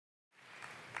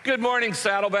Good morning,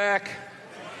 Saddleback.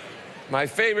 My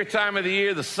favorite time of the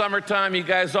year, the summertime. You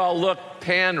guys all look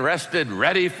tan, rested,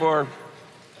 ready for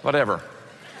whatever.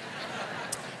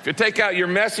 If you take out your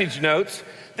message notes,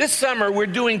 this summer we're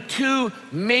doing two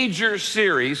major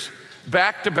series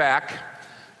back to back.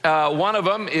 One of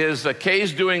them is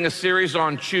Kay's doing a series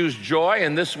on Choose Joy,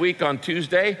 and this week on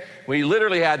Tuesday, we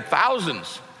literally had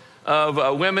thousands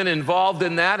of women involved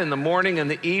in that in the morning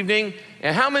and the evening.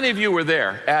 And how many of you were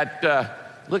there at,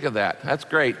 look at that, that's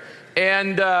great.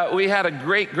 And we had a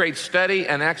great study,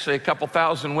 and actually a couple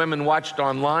thousand women watched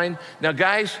online. Now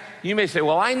guys, you may say,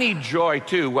 well, I need joy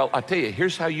too. Well, I'll tell you,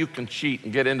 here's how you can cheat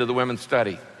and get into the women's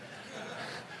study.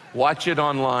 Watch it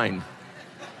online.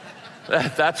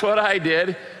 That's what I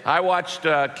did. I watched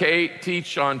Kay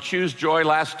teach on Choose Joy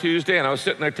last Tuesday, and I was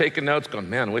sitting there taking notes going,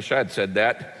 man, I wish I'd said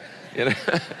that. You know?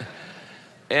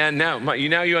 And now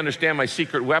you understand my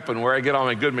secret weapon where I get all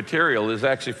my good material is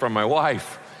actually from my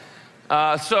wife.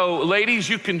 So ladies,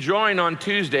 you can join on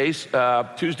Tuesdays,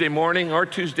 Tuesday morning or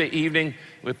Tuesday evening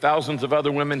with thousands of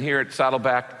other women here at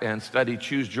Saddleback and study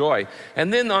Choose Joy.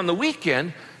 And then on the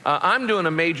weekend, I'm doing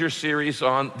a major series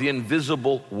on the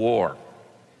invisible war.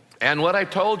 And what I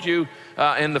told you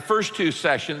in the first two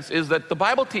sessions is that the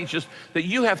Bible teaches that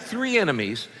you have three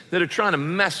enemies that are trying to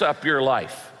mess up your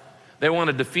life. They want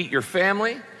to defeat your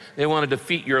family, they want to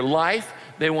defeat your life,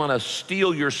 they want to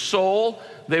steal your soul,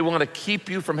 they want to keep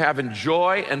you from having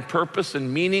joy and purpose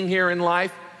and meaning here in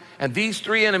life. And these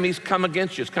three enemies come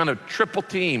against you. It's kind of triple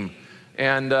team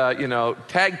and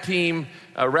tag team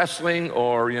wrestling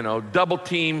or double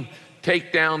team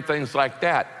takedown, things like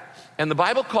that. And the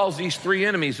Bible calls these three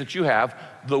enemies that you have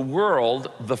the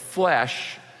world, the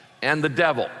flesh, and the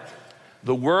devil.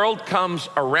 The world comes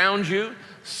around you,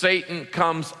 Satan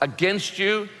comes against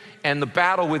you, and the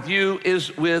battle with you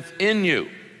is within you.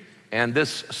 And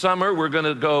this summer, we're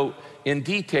gonna go in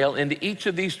detail into each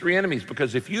of these three enemies,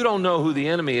 because if you don't know who the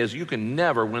enemy is, you can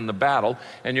never win the battle,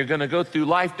 and you're gonna go through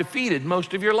life defeated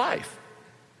most of your life.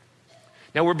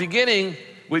 Now, we're beginning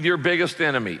with your biggest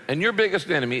enemy, and your biggest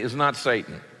enemy is not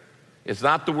Satan. It's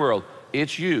not the world,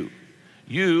 it's you.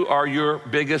 You are your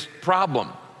biggest problem.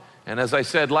 And as I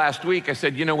said last week, I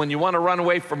said, when you want to run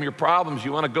away from your problems,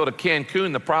 you want to go to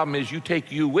Cancun, the problem is you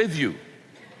take you with you.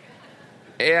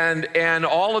 And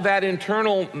all of that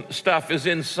internal stuff is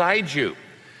inside you.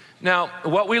 Now,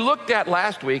 what we looked at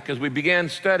last week as we began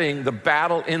studying the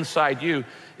battle inside you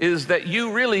is that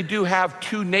you really do have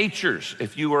two natures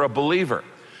if you are a believer.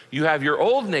 You have your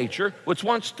old nature, which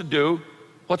wants to do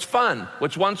what's fun,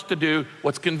 which wants to do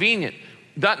what's convenient.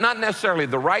 Not necessarily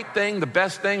the right thing, the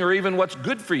best thing, or even what's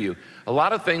good for you. A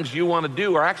lot of things you want to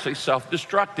do are actually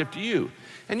self-destructive to you.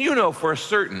 And you know for a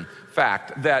certain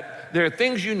fact that there are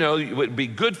things would be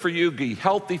good for you, be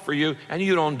healthy for you, and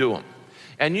you don't do them.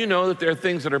 And you know that there are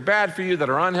things that are bad for you, that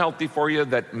are unhealthy for you,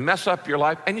 that mess up your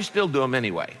life, and you still do them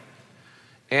anyway.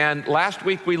 And last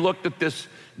week we looked at this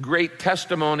great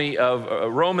testimony of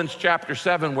Romans chapter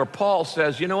 7, where Paul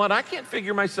says, you know what, I can't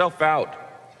figure myself out.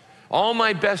 All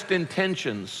my best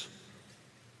intentions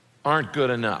aren't good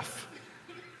enough.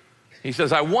 He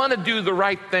says, I want to do the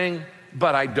right thing,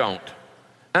 but I don't.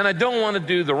 And I don't want to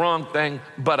do the wrong thing,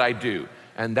 but I do.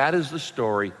 And that is the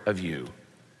story of you.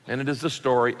 And it is the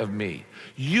story of me.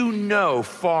 You know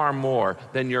far more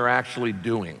than you're actually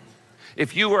doing.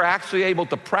 If you were actually able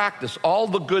to practice all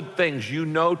the good things you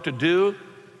know to do,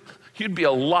 you'd be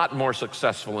a lot more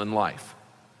successful in life.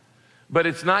 But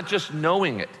it's not just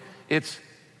knowing it, it's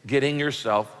getting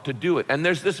yourself to do it. And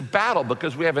there's this battle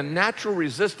because we have a natural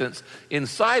resistance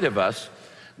inside of us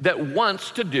that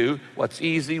wants to do what's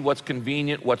easy, what's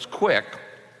convenient, what's quick,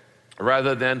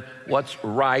 rather than what's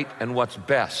right and what's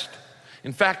best.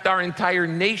 In fact, our entire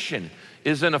nation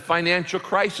is in a financial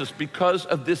crisis because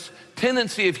of this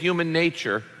tendency of human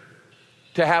nature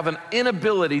to have an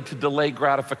inability to delay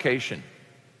gratification.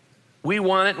 We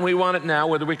want it and we want it now,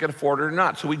 whether we can afford it or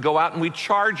not. So we go out and we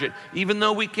charge it, even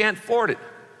though we can't afford it.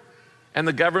 And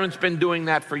the government's been doing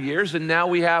that for years, and now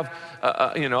we have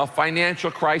a financial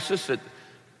crisis that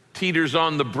teeters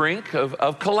on the brink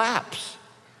of collapse.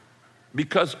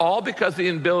 Because of the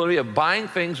inability of buying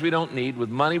things we don't need with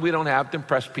money we don't have to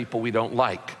impress people we don't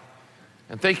like.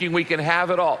 And thinking we can have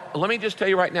it all. Let me just tell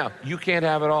you right now, you can't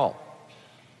have it all.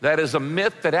 That is a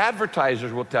myth that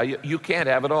advertisers will tell you, you can't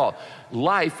have it all.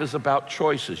 Life is about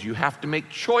choices. You have to make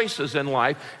choices in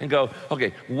life and go,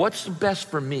 okay, what's the best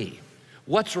for me?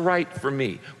 What's right for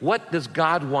me? What does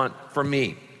God want for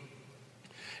me?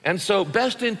 And so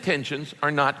best intentions are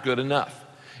not good enough.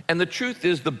 And the truth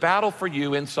is the battle for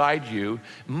you inside you,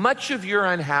 much of your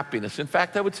unhappiness, in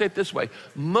fact, I would say it this way,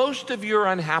 most of your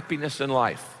unhappiness in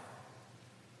life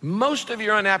Most of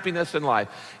your unhappiness in life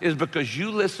is because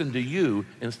you listen to you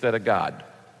instead of God.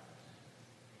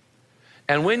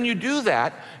 And when you do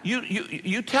that,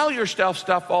 you tell yourself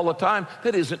stuff all the time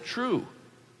that isn't true.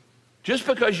 Just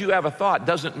because you have a thought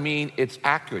doesn't mean it's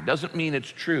accurate, doesn't mean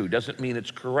it's true, doesn't mean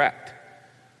it's correct.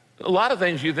 A lot of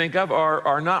things you think of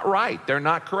are not right. They're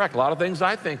not correct. A lot of things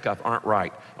I think of aren't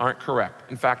right, aren't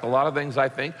correct. In fact, a lot of things I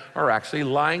think are actually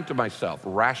lying to myself,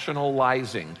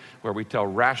 rationalizing, where we tell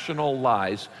rational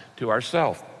lies to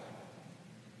ourselves.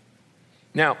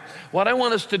 Now, what I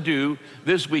want us to do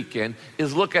this weekend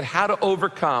is look at how to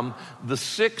overcome the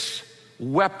 6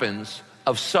 weapons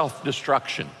of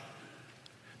self-destruction.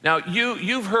 Now,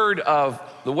 you've heard of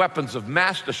the weapons of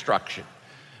mass destruction,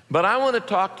 but I want to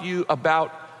talk to you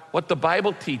about what the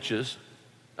Bible teaches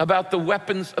about the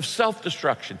weapons of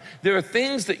self-destruction. There are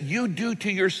things that you do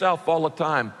to yourself all the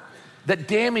time that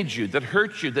damage you, that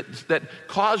hurt you, that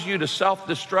cause you to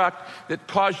self-destruct, that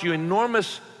cause you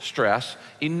enormous stress,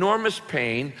 enormous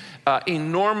pain,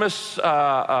 enormous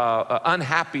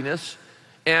unhappiness,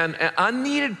 and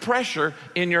unneeded pressure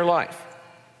in your life.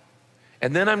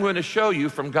 And then I'm going to show you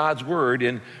from God's word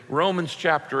in Romans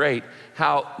chapter 8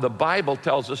 how the Bible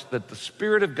tells us that the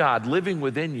Spirit of God living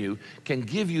within you can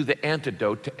give you the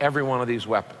antidote to every one of these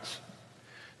weapons.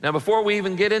 Now, before we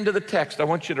even get into the text, I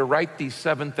want you to write these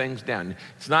 7 things down.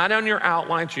 It's not on your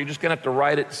outline, so you're just going to have to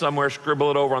write it somewhere, scribble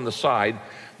it over on the side.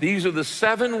 These are the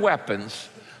 7 weapons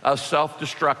of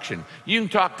self-destruction. You can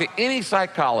talk to any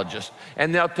psychologist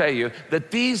and they'll tell you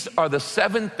that these are the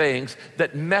 7 things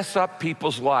that mess up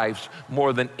people's lives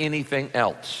more than anything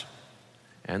else.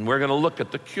 And we're going to look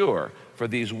at the cure for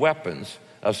these weapons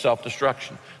of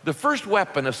self-destruction. The first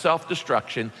weapon of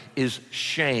self-destruction is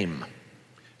shame.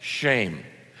 Shame.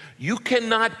 You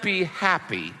cannot be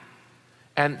happy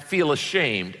and feel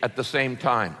ashamed at the same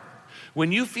time.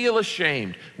 When you feel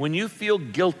ashamed, when you feel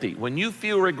guilty, when you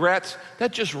feel regrets,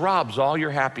 that just robs all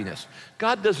your happiness.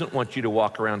 God doesn't want you to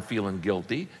walk around feeling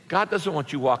guilty. God doesn't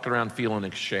want you walking around feeling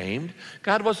ashamed.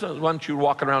 God doesn't want you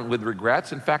walking around with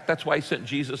regrets. In fact, that's why he sent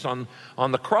Jesus on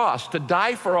the cross to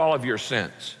die for all of your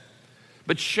sins.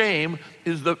 But shame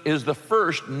is the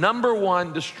first, number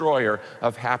 1 destroyer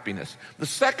of happiness. The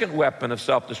second weapon of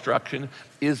self-destruction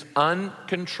is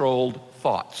uncontrolled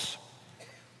thoughts.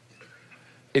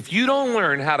 If you don't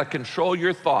learn how to control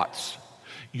your thoughts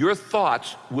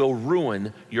will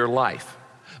ruin your life.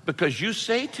 Because you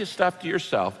say stuff to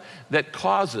yourself that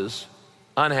causes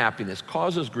unhappiness,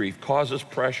 causes grief, causes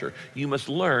pressure. You must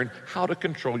learn how to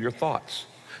control your thoughts.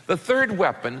 The third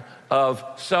weapon of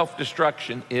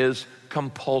self-destruction is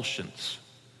compulsions.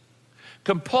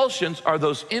 Compulsions are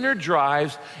those inner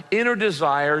drives, inner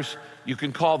desires. You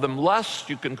can call them lusts,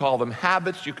 you can call them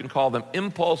habits, you can call them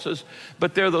impulses,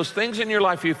 but they're those things in your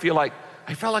life you feel like,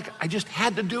 I felt like I just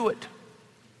had to do it.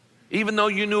 Even though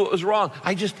you knew it was wrong,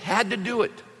 I just had to do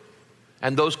it.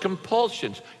 And those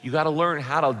compulsions, you got to learn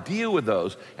how to deal with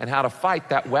those and how to fight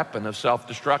that weapon of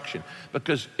self-destruction.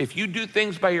 Because if you do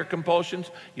things by your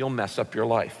compulsions, you'll mess up your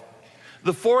life.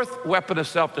 The fourth weapon of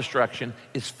self-destruction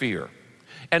is fear.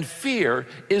 And fear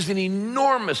is an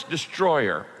enormous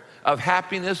destroyer of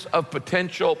happiness, of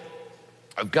potential,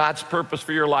 of God's purpose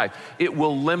for your life. It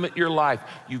will limit your life.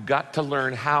 You've got to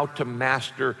learn how to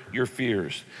master your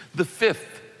fears. The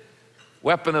fifth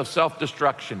weapon of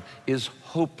self-destruction is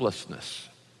hopelessness.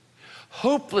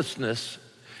 Hopelessness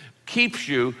keeps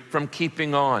you from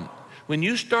keeping on. When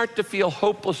you start to feel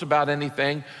hopeless about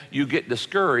anything, you get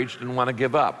discouraged and want to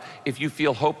give up. If you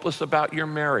feel hopeless about your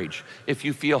marriage, if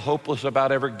you feel hopeless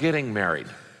about ever getting married,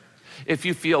 if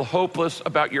you feel hopeless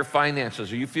about your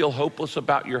finances, or you feel hopeless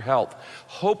about your health,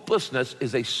 hopelessness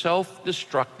is a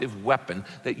self-destructive weapon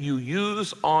that you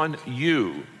use on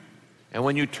you. And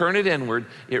when you turn it inward,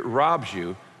 it robs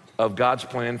you of God's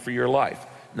plan for your life.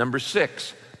 Number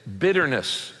 6,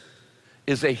 bitterness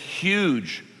is a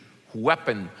huge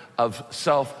weapon of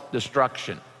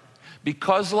self-destruction.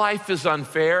 Because life is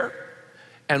unfair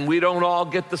and we don't all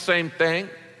get the same thing,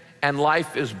 and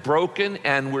life is broken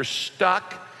and we're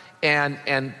stuck,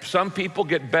 and some people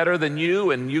get better than you,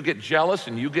 and you get jealous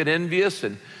and you get envious,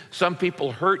 and some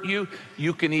people hurt you,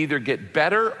 you can either get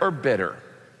better or bitter.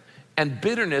 And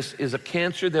bitterness is a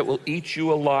cancer that will eat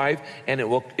you alive, and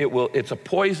it's a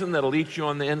poison that'll eat you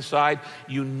on the inside.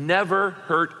 You never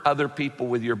hurt other people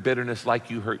with your bitterness like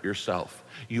you hurt yourself.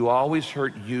 You always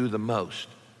hurt you the most.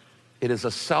 It is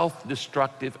a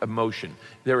self-destructive emotion.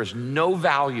 There is no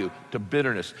value to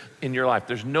bitterness in your life.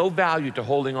 There's no value to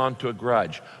holding on to a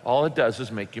grudge. All it does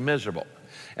is make you miserable.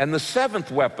 And the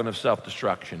 7th weapon of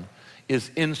self-destruction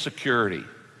is insecurity.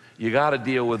 You got to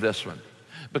deal with this one.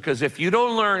 Because if you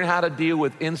don't learn how to deal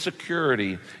with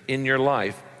insecurity in your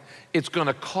life, It's going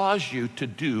to cause you to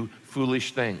do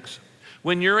foolish things.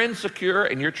 When you're insecure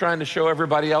and you're trying to show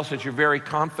everybody else that you're very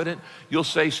confident, you'll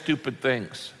say stupid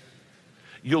things.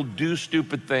 You'll do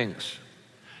stupid things.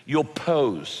 You'll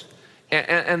pose.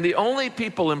 And the only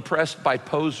people impressed by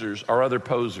posers are other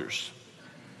posers.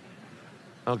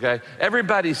 Okay?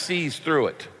 Everybody sees through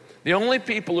it. The only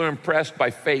people who are impressed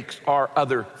by fakes are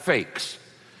other fakes.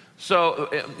 So,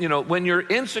 when you're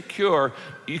insecure,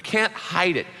 you can't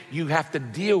hide it. You have to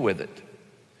deal with it.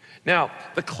 Now,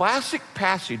 the classic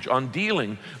passage on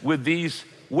dealing with these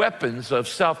weapons of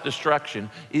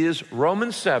self-destruction is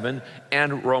Romans 7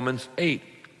 and Romans 8.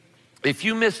 If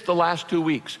you missed the last 2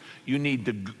 weeks, you need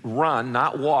to run,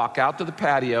 not walk, out to the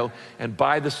patio and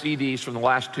buy the CDs from the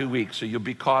last 2 weeks so you'll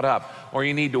be caught up. Or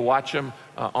you need to watch them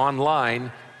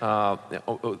online on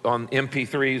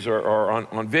MP3s or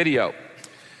on video.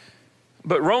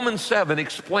 But Romans 7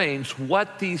 explains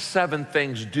what these 7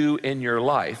 things do in your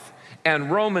life,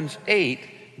 and Romans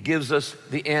 8 gives us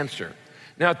the answer.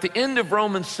 Now, at the end of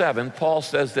Romans 7, Paul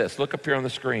says this. Look up here on the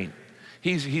screen.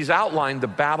 He's outlined the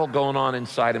battle going on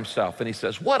inside himself, and he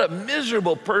says, what a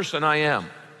miserable person I am.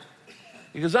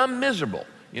 Because I'm miserable.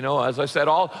 As I said,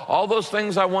 all those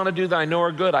things I want to do that I know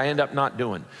are good, I end up not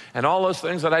doing. And all those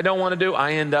things that I don't want to do,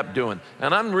 I end up doing.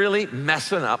 And I'm really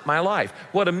messing up my life.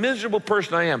 What a miserable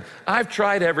person I am. I've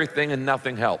tried everything and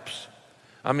nothing helps.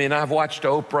 I've watched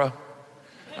Oprah.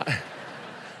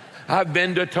 I've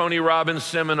been to a Tony Robbins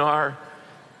seminar.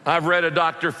 I've read a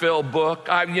Dr. Phil book.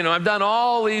 I've done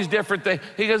all these different things.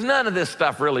 He goes, none of this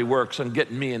stuff really works on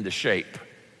getting me into shape.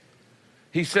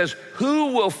 He says,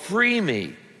 who will free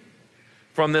me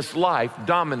from this life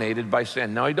dominated by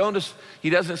sin? Now, he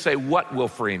doesn't say what will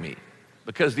free me,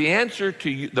 because the answer to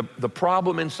you, the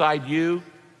problem inside you,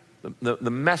 the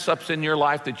mess-ups in your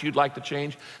life that you'd like to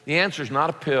change, the answer is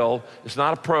not a pill, it's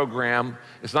not a program,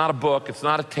 it's not a book, it's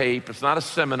not a tape, it's not a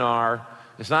seminar,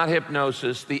 it's not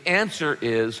hypnosis. The answer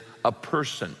is a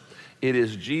person. It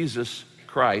is Jesus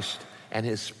Christ and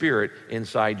his Spirit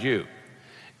inside you.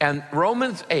 And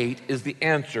Romans 8 is the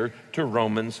answer to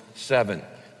Romans 7.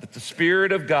 That the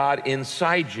Spirit of God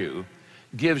inside you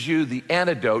gives you the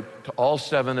antidote to all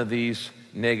 7 of these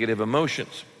negative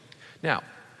emotions. Now,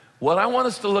 what I want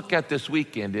us to look at this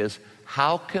weekend is,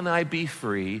 how can I be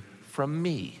free from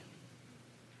me?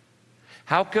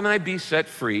 How can I be set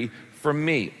free from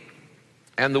me?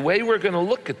 And the way we're going to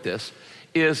look at this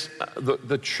is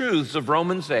the truths of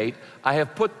Romans 8. I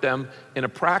have put them in a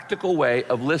practical way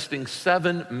of listing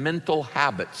 7 mental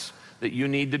habits that you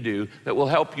need to do that will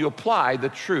help you apply the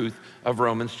truth of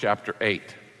Romans chapter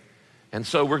 8. And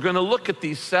so we're going to look at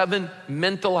these 7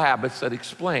 mental habits that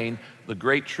explain the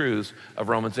great truths of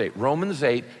Romans 8. Romans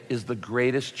 8 is the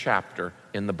greatest chapter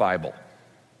in the Bible.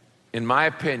 In my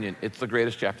opinion, it's the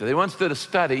greatest chapter. They once did a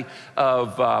study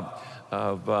of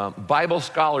Bible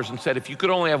scholars and said, if you could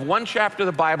only have one chapter of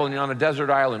the Bible and you're on a desert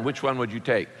island, which one would you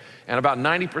take? And about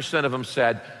 90% of them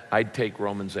said, I'd take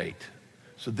Romans 8.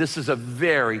 So this is a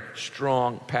very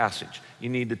strong passage. You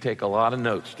need to take a lot of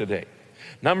notes today.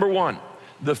 Number 1,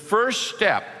 the first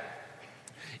step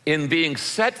in being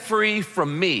set free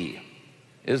from me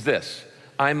is this: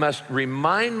 I must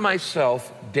remind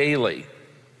myself daily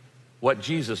what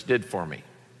Jesus did for me.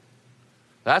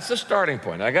 That's the starting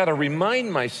point. I got to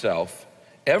remind myself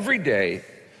every day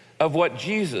of what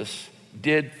Jesus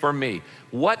did for me.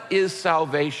 What is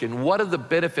salvation? What are the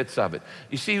benefits of it?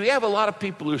 You see, we have a lot of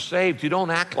people who are saved who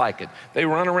don't act like it. They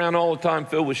run around all the time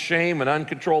filled with shame and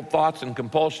uncontrolled thoughts and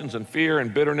compulsions and fear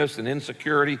and bitterness and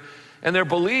insecurity. And they're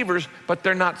believers, but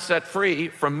they're not set free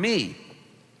from me.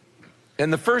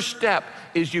 And the first step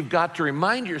is you've got to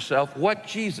remind yourself what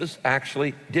Jesus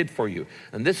actually did for you.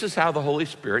 And this is how the Holy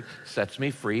Spirit sets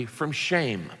me free from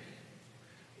shame.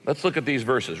 Let's look at these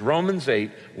verses. Romans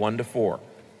 8, 1-4.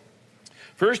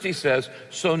 First he says,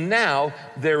 so now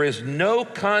there is no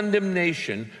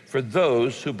condemnation for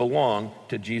those who belong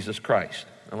to Jesus Christ.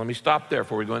 Now let me stop there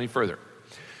before we go any further.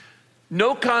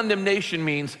 No condemnation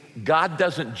means God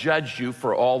doesn't judge you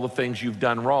for all the things you've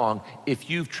done wrong if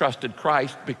you've trusted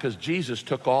Christ, because Jesus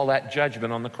took all that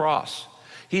judgment on the cross.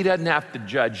 He doesn't have to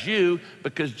judge you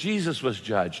because Jesus was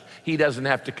judged. He doesn't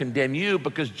have to condemn you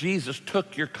because Jesus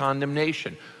took your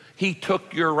condemnation. He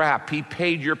took your rap. He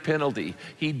paid your penalty.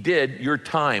 He did your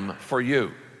time for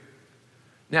you.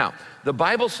 Now, the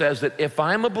Bible says that if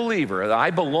I'm a believer, that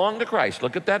I belong to Christ,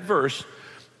 look at that verse,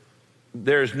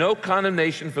 there's no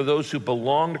condemnation for those who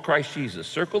belong to Christ Jesus.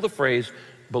 Circle the phrase,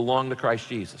 belong to Christ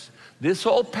Jesus. This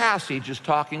whole passage is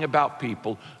talking about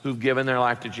people who've given their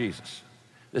life to Jesus.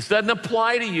 This doesn't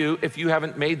apply to you if you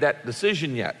haven't made that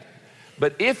decision yet.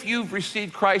 But if you've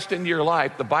received Christ into your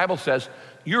life, the Bible says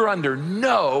you're under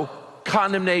no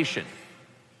condemnation.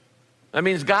 That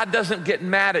means God doesn't get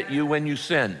mad at you when you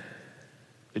sin.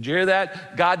 Did you hear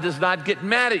that? God does not get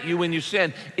mad at you when you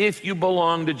sin if you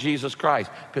belong to Jesus Christ,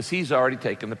 because he's already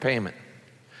taken the payment.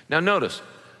 Now notice,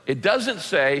 it doesn't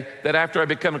say that after I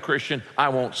become a Christian, I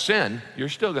won't sin. You're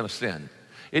still going to sin.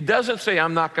 It doesn't say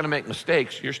I'm not going to make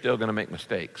mistakes. You're still going to make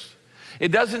mistakes.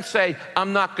 It doesn't say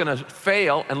I'm not going to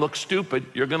fail and look stupid.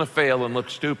 You're going to fail and look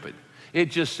stupid.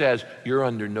 It just says you're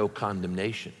under no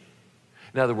condemnation.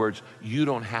 In other words, you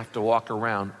don't have to walk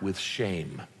around with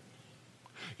shame.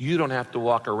 You don't have to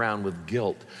walk around with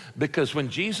guilt, because when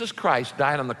Jesus Christ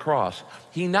died on the cross,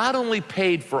 he not only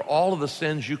paid for all of the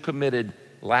sins you committed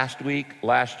last week,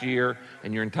 last year,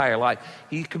 and your entire life,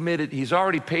 he's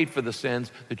already paid for the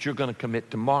sins that you're going to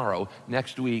commit tomorrow,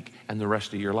 next week, and the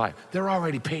rest of your life. They're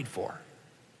already paid for.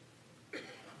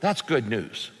 That's good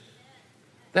news.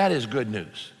 That is good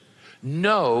news.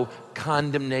 No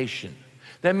condemnation.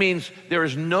 That means there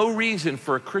is no reason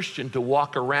for a Christian to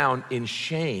walk around in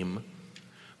shame,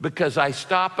 because I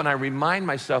stop and I remind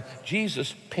myself,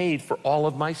 Jesus paid for all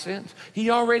of my sins.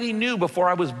 He already knew before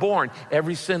I was born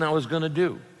every sin I was going to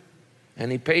do,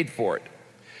 and he paid for it.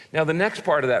 Now the next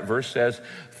part of that verse says,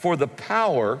 for the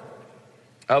power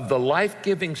of the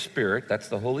life-giving Spirit, that's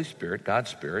the Holy Spirit,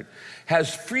 God's Spirit,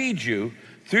 has freed you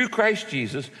through Christ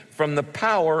Jesus from the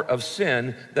power of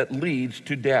sin that leads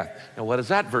to death. Now what does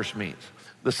that verse mean?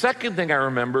 The second thing I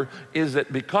remember is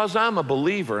that because I'm a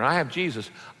believer and I have Jesus,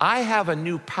 I have a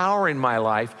new power in my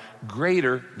life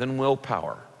greater than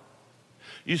willpower.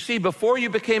 You see, before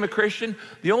you became a Christian,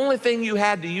 the only thing you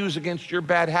had to use against your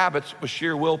bad habits was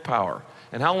sheer willpower.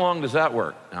 And how long does that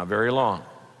work? Not very long.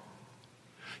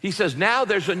 He says, now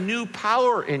there's a new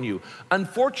power in you.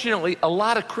 Unfortunately, a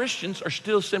lot of Christians are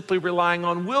still simply relying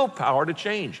on willpower to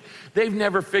change. They've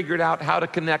never figured out how to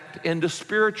connect into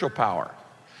spiritual power,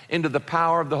 into the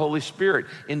power of the Holy Spirit,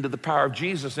 into the power of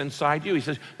Jesus inside you. He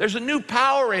says, there's a new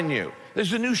power in you.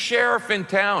 There's a new sheriff in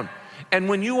town. And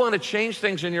when you want to change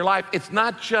things in your life, it's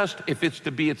not just, if it's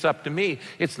to be, it's up to me.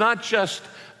 It's not just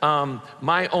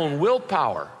my own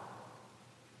willpower.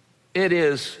 It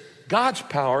is God's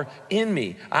power in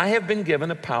me. I have been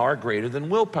given a power greater than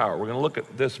willpower. We're going to look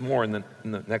at this more in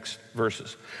the next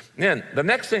verses. Then the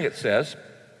next thing it says,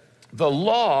 the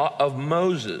law of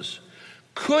Moses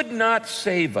could not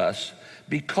save us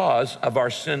because of our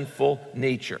sinful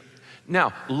nature.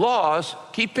 Now, laws,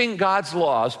 keeping God's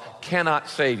laws cannot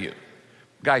save you.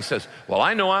 Guy says, well,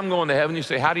 I know I'm going to heaven. You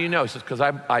say, how do you know? He says, because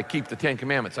I keep the 10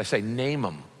 Commandments. I say, name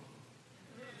them.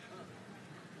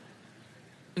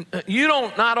 You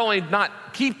don't not only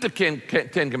not keep the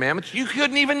 10 Commandments, you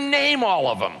couldn't even name all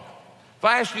of them. If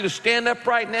I asked you to stand up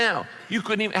right now, you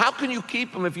couldn't even, how can you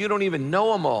keep them if you don't even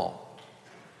know them all?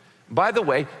 By the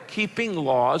way, keeping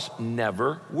laws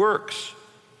never works.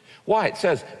 Why? It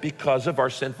says, because of our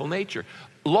sinful nature.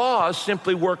 Laws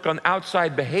simply work on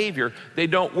outside behavior. They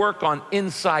don't work on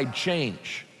inside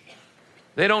change.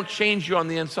 They don't change you on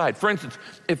the inside. For instance,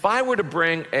 if I were to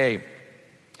bring a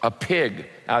pig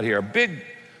out here, a big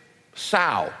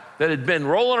sow that had been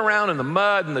rolling around in the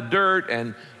mud and the dirt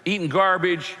and eating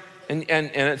garbage, and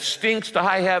it stinks to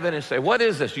high heaven, and say, what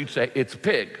is this? You'd say, it's a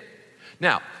pig.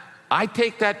 Now, I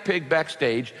take that pig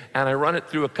backstage and I run it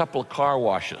through a couple of car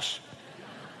washes.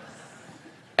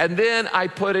 And then I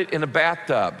put it in a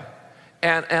bathtub,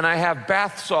 and I have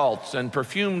bath salts and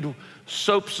perfumed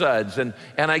soap suds, and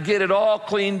I get it all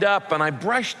cleaned up, and I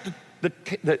brush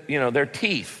their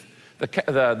teeth,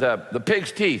 the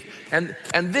pig's teeth, and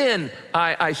then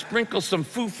I sprinkle some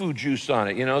foo-foo juice on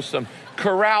it, some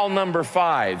Corral number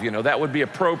 5, that would be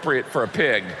appropriate for a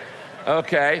pig,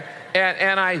 okay?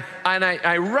 And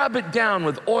I rub it down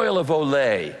with oil of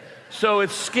Olay, so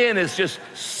its skin is just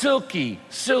silky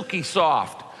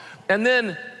soft. And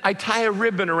then I tie a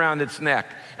ribbon around its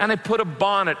neck, and I put a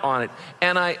bonnet on it,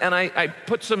 and I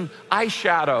put some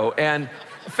eyeshadow and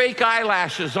fake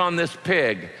eyelashes on this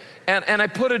pig, and I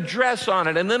put a dress on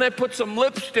it, and then I put some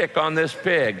lipstick on this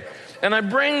pig, and I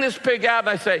bring this pig out, and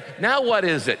I say, now what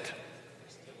is it?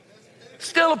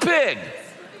 Still a pig,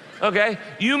 okay?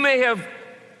 You may have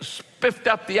spiffed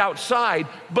up the outside,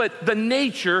 but the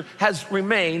nature has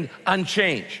remained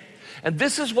unchanged. And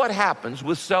this is what happens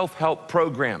with self-help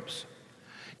programs,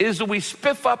 is that we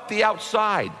spiff up the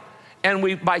outside, and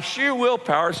we, by sheer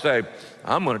willpower, say,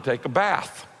 I'm going to take a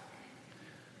bath.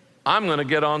 I'm going to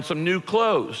get on some new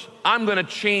clothes. I'm going to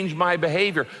change my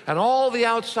behavior. And all the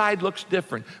outside looks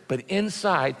different, but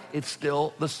inside, it's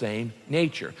still the same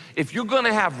nature. If you're going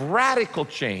to have radical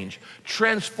change,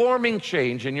 transforming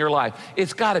change in your life,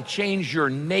 it's got to change your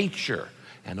nature,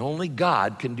 and only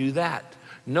God can do that.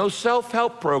 No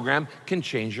self-help program can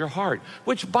change your heart,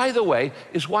 which, by the way,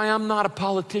 is why I'm not a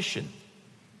politician.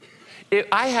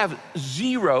 I have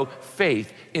zero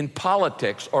faith in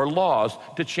politics or laws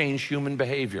to change human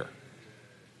behavior.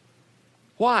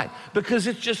 Why? Because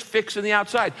it's just fixing the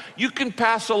outside. You can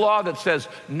pass a law that says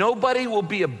nobody will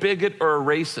be a bigot or a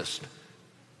racist.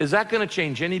 Is that going to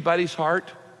change anybody's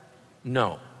heart?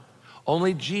 No.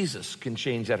 Only Jesus can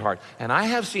change that heart. And I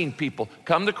have seen people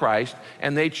come to Christ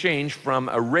and they change from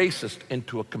a racist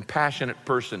into a compassionate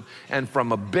person and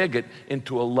from a bigot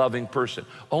into a loving person.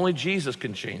 Only Jesus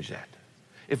can change that.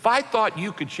 If I thought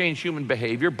you could change human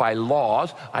behavior by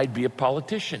laws, I'd be a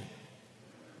politician.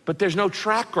 But there's no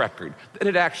track record that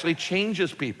it actually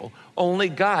changes people. Only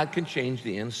God can change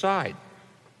the inside.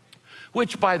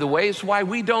 Which, by the way, is why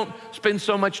we don't spend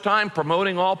so much time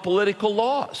promoting all political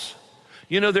laws.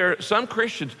 You know, there are some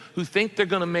Christians who think they're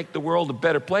going to make the world a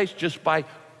better place just by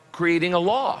creating a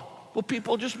law. Well,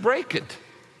 people just break it.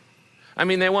 I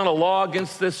mean, they want a law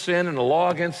against this sin and a law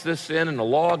against this sin and a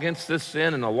law against this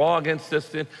sin and a law against this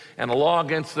sin and a law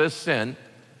against this sin.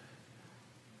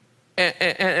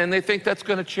 And they think that's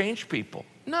going to change people.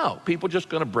 No, people are just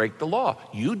going to break the law.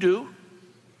 You do.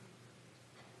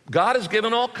 God has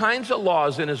given all kinds of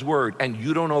laws in His Word, and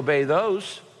you don't obey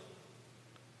those.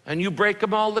 And you break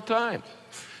them all the time.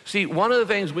 See, one of the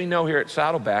things we know here at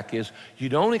Saddleback is you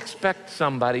don't expect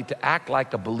somebody to act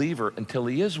like a believer until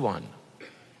he is one.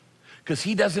 Because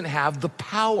he doesn't have the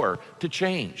power to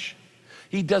change.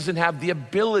 He doesn't have the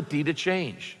ability to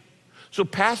change. So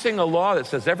passing a law that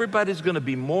says everybody's going to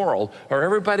be moral or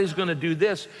everybody's going to do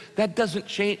this, that doesn't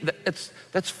change.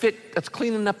 That's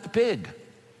cleaning up the pig.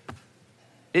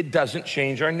 It doesn't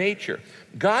change our nature.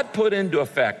 God put into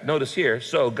effect, notice here,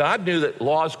 so God knew that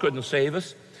laws couldn't save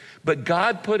us, but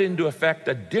God put into effect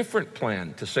a different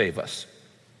plan to save us.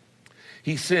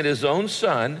 He sent His own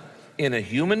Son in a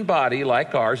human body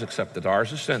like ours, except that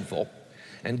ours is sinful,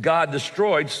 and God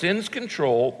destroyed sin's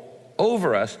control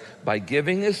over us by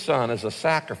giving His Son as a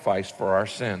sacrifice for our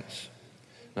sins.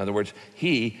 In other words,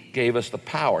 He gave us the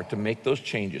power to make those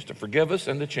changes, to forgive us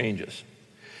and to change us.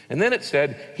 And then it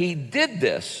said, He did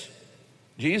this,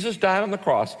 Jesus died on the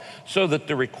cross, so that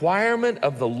the requirement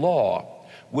of the law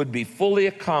would be fully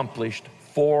accomplished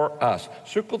for us.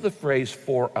 Circle the phrase,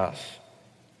 for us.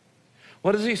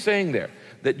 What is He saying there?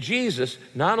 That Jesus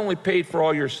not only paid for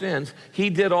all your sins, He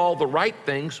did all the right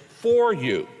things for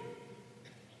you.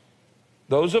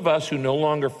 Those of us who no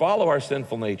longer follow our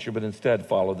sinful nature, but instead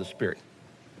follow the Spirit.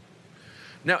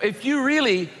 Now, if you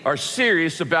really are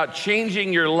serious about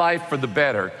changing your life for the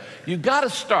better, you've got to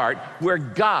start where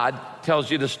God tells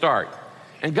you to start.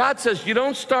 And God says you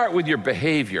don't start with your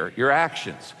behavior, your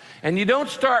actions, and you don't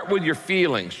start with your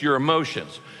feelings, your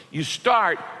emotions. You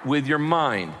start with your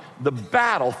mind. The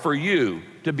battle for you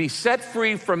to be set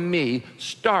free from me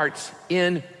starts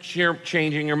in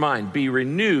changing your mind. Be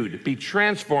renewed, be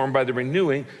transformed by the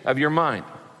renewing of your mind.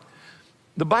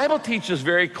 The Bible teaches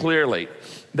very clearly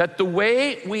that the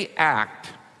way we act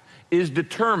is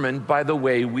determined by the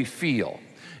way we feel.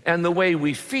 And the way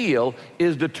we feel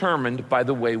is determined by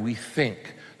the way we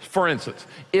think. For instance,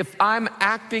 if I'm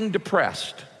acting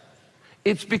depressed,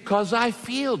 it's because I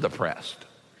feel depressed.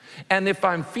 And if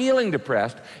I'm feeling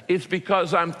depressed, it's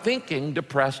because I'm thinking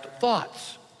depressed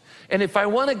thoughts. And if I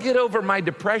want to get over my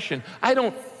depression, I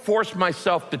don't force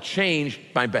myself to change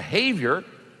my behavior.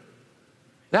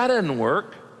 That doesn't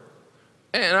work.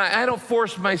 And I don't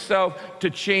force myself to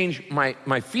change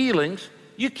my feelings.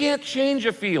 You can't change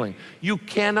a feeling. You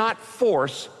cannot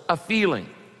force a feeling.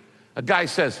 A guy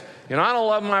says, you know, I don't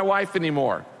love my wife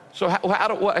anymore. So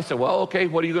what? I said, well, okay,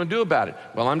 what are you going to do about it?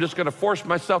 Well, I'm just going to force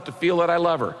myself to feel that I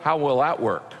love her. How will that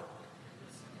work?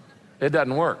 It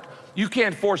doesn't work. You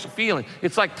can't force a feeling.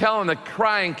 It's like telling a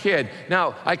crying kid,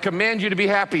 now, I command you to be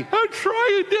happy. I'm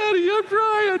trying, Daddy, I'm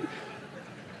trying.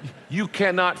 You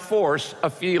cannot force a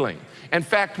feeling. In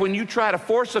fact, when you try to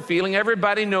force a feeling,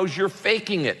 everybody knows you're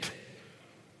faking it.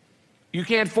 You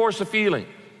can't force a feeling.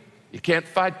 You can't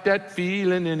fight that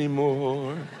feeling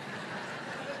anymore.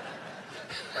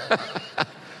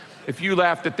 If you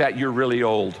laughed at that, you're really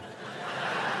old.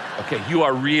 Okay, you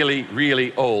are really,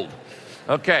 really old.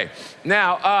 Okay,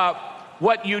 now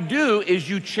what you do is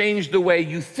you change the way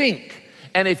you think.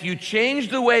 And if you change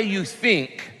the way you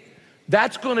think,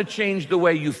 that's going to change the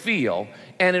way you feel,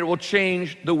 and it will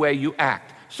change the way you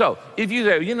act. So if you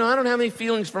say, you know, I don't have any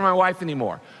feelings for my wife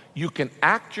anymore, you can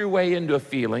act your way into a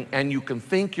feeling, and you can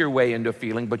think your way into a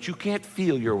feeling, but you can't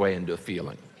feel your way into a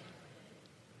feeling.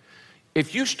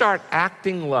 If you start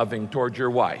acting loving toward your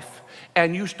wife,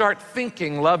 and you start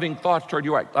thinking loving thoughts toward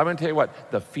your wife, I'm going to tell you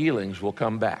what, the feelings will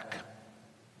come back.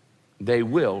 They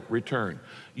will return.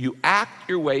 You act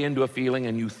your way into a feeling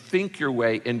and you think your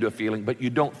way into a feeling, but you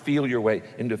don't feel your way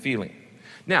into a feeling.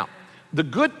 Now, the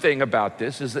good thing about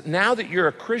this is that now that you're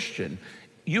a Christian,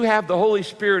 you have the Holy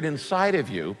Spirit inside of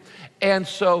you, and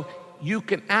so you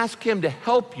can ask Him to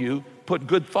help you put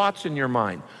good thoughts in your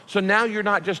mind. So now you're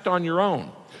not just on your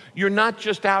own. You're not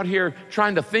just out here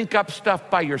trying to think up stuff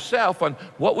by yourself on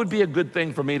what would be a good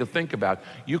thing for me to think about.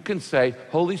 You can say,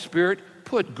 Holy Spirit,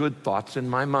 put good thoughts in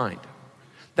my mind.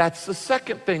 That's the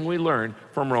second thing we learn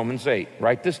from Romans 8.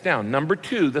 Write this down. Number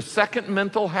 2, the second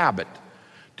mental habit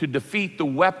to defeat the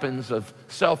weapons of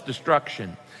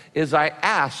self-destruction is I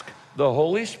ask the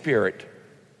Holy Spirit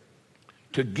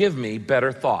to give me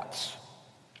better thoughts.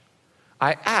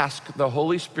 I ask the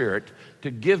Holy Spirit to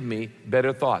give me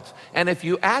better thoughts. And if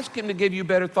you ask Him to give you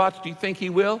better thoughts, do you think He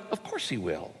will? Of course He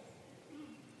will.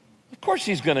 Of course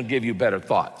He's going to give you better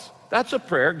thoughts. That's a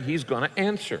prayer He's going to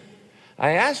answer.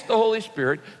 I ask the Holy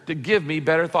Spirit to give me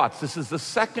better thoughts. This is the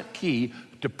second key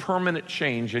to permanent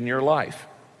change in your life.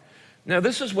 Now,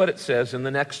 this is what it says in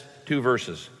the next 2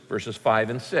 verses, verses 5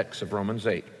 and 6 of Romans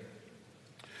 8.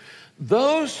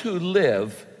 Those who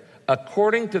live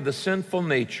according to the sinful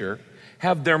nature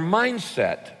have their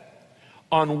mindset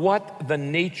on what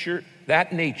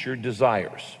that nature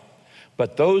desires.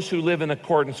 But those who live in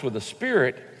accordance with the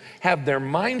Spirit have their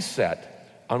mindset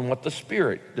on what the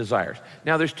Spirit desires.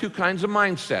 Now, there's 2 kinds of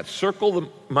mindsets. Circle the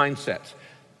mindsets.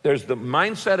 There's the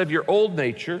mindset of your old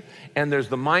nature, and there's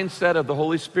the mindset of the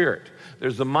Holy Spirit.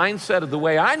 There's the mindset of the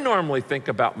way I normally think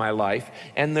about my life,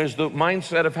 and there's the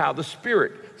mindset of how the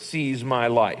Spirit sees my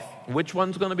life. Which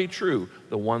one's going to be true?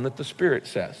 The one that the Spirit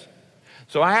says.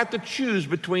 So I have to choose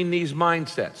between these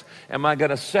mindsets. Am I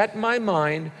going to set my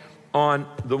mind on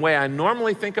the way I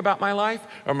normally think about my life,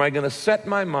 or am I going to set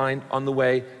my mind on the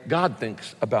way God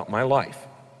thinks about my life?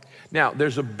 Now,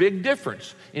 there's a big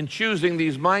difference in choosing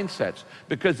these mindsets,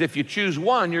 because if you choose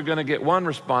one, you're going to get one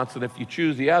response, and if you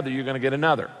choose the other, you're going to get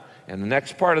another. And the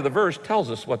next part of the verse tells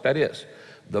us what that is.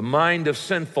 The mind of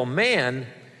sinful man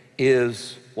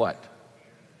is what?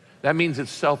 That means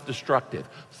it's self-destructive.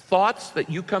 Thoughts that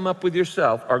you come up with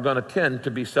yourself are going to tend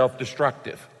to be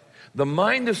self-destructive. The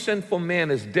mind of sinful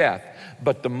man is death,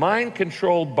 but the mind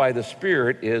controlled by the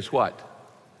Spirit is what?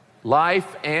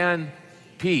 Life and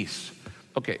peace.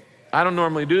 Okay, I don't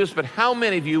normally do this, but how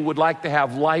many of you would like to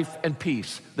have life and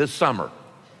peace this summer?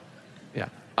 Yeah,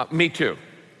 me too.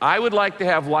 I would like to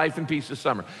have life and peace this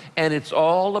summer. And it's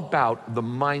all about the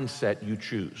mindset you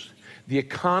choose. The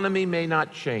economy may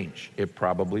not change. It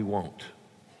probably won't.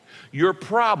 Your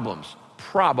problems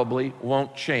probably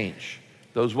won't change,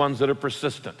 those ones that are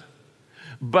persistent.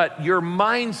 But your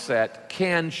mindset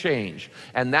can change.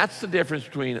 And that's the difference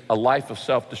between a life of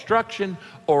self-destruction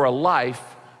or a life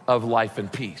of life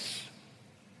and peace.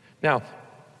 Now,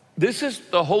 this is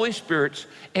the Holy Spirit's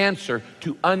answer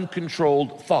to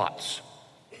uncontrolled thoughts.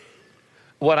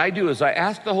 What I do is I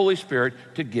ask the Holy Spirit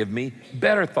to give me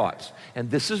better thoughts.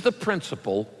 And this is the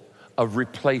principle of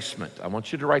replacement. I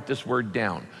want you to write this word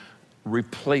down.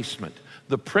 Replacement.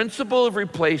 The principle of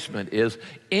replacement is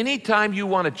anytime you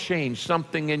want to change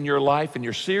something in your life and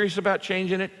you're serious about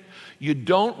changing it, you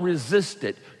don't resist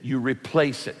it, you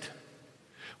replace it.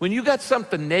 When you got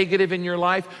something negative in your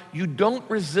life, you don't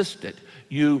resist it,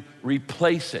 you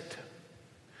replace it.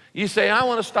 You say, I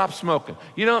want to stop smoking.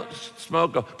 You don't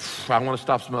smoke, go, I want to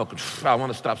stop smoking, I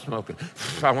want to stop smoking,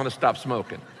 I want to stop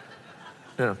smoking.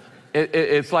 You know,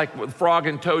 it's like with Frog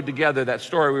and Toad together, that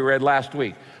story we read last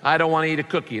week. I don't want to eat a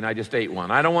cookie, and I just ate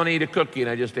one. I don't want to eat a cookie, and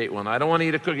I just ate one. I don't want to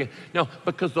eat a cookie. No,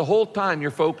 because the whole time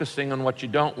you're focusing on what you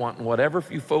don't want, and whatever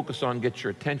you focus on gets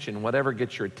your attention. Whatever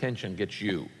gets your attention gets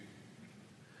you.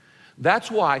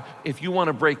 That's why if you want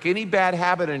to break any bad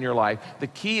habit in your life, the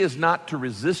key is not to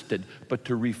resist it, but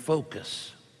to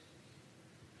refocus.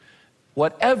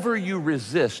 Whatever you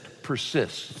resist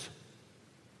persists,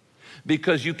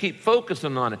 because you keep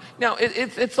focusing on it. Now,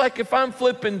 it's like if I'm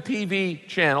flipping TV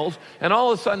channels and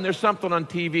all of a sudden there's something on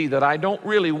TV that I don't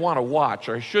really want to watch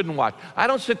or I shouldn't watch. I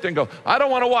don't sit there and go, I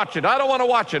don't want to watch it, I don't want to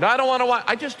watch it, I don't want to watch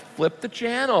it. I just flip the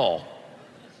channel.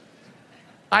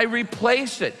 I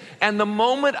replace it. And the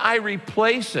moment I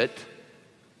replace it,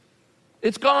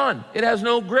 it's gone. It has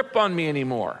no grip on me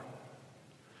anymore.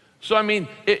 So, I mean,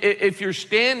 if you're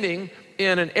standing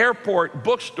in an airport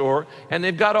bookstore and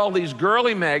they've got all these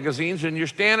girly magazines and you're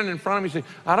standing in front of them, you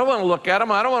say, I don't want to look at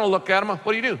them, I don't want to look at them.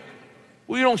 What do?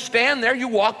 Well, you don't stand there, you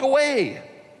walk away.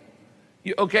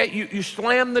 You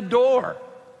slam the door.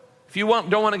 If you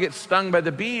don't want to get stung by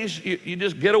the bees, you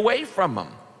just get away from them.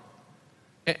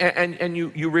 And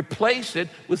you replace it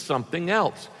with something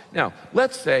else. Now,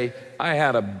 let's say I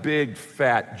had a big,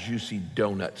 fat, juicy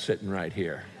donut sitting right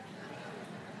here.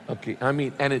 Okay, I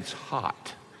mean, and it's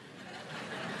hot.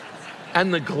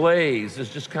 And the glaze is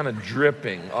just kind of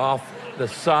dripping off the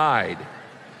side.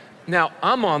 Now,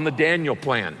 I'm on the Daniel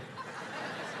plan,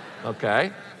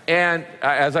 okay? And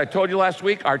as I told you last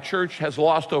week, our church has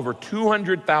lost over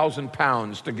 200,000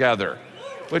 pounds together,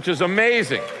 which is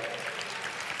amazing.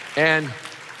 And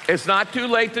it's not too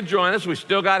late to join us. We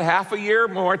still got half a year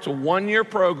more. It's a 1-year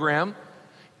program.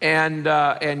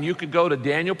 And you could go to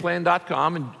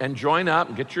danielplan.com and join up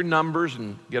and get your numbers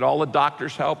and get all the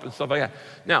doctor's help and stuff like that.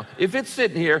 Now, if it's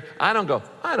sitting here, I don't go,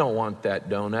 I don't want that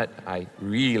donut. I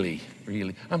really,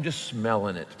 I'm just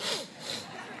smelling it.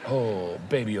 Oh,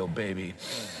 baby.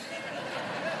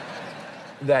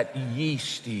 That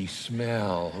yeasty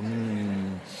smell.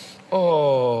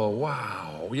 Oh,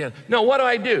 wow. Yeah. No,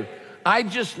 what do? I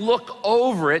just look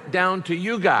over it down to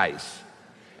you guys.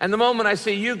 And the moment I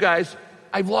see you guys,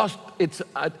 I've lost it's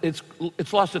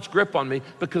lost its grip on me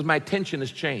because my attention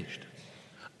has changed.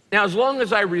 Now, as long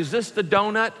as I resist the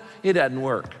donut, it doesn't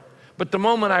work. But the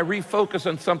moment I refocus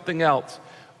on something else,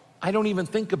 I don't even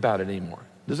think about it anymore.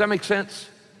 Does that make sense?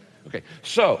 Okay,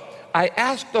 so I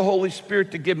ask the Holy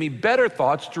Spirit to give me better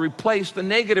thoughts to replace the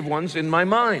negative ones in my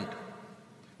mind.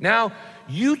 Now,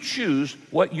 you choose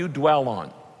what you dwell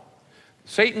on.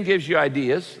 Satan gives you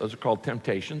ideas, those are called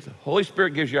temptations. The Holy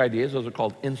Spirit gives you ideas, those are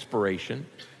called inspiration.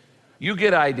 You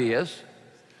get ideas,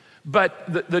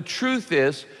 but the truth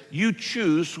is you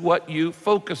choose what you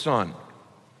focus on.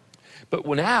 But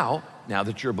now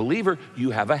that you're a believer,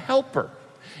 you have a helper.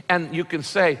 And you can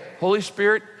say, Holy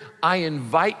Spirit, I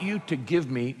invite you to give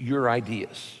me your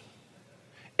ideas.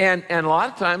 And a lot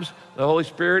of times the Holy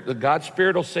Spirit, the God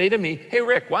Spirit will say to me, hey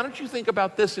Rick, why don't you think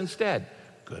about this instead?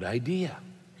 Good idea.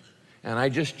 And I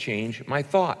just change my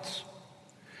thoughts.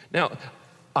 Now,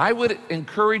 I would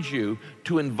encourage you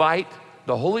to invite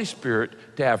the Holy Spirit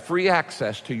to have free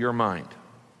access to your mind.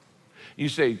 You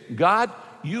say, God,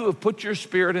 you have put your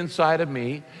Spirit inside of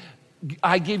me.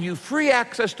 I give you free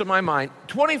access to my mind.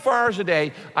 24 hours a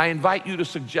day, I invite you to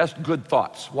suggest good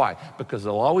thoughts. Why? Because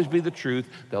they'll always be the truth,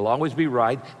 they'll always be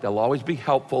right, they'll always be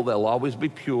helpful, they'll always be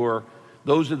pure.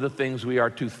 Those are the things we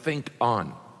are to think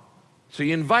on. So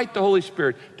you invite the Holy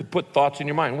Spirit to put thoughts in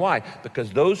your mind. Why?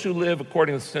 Because those who live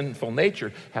according to sinful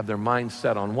nature have their mind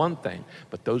set on one thing,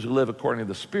 but those who live according to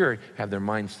the Spirit have their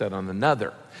mind set on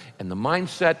another. And the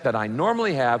mindset that I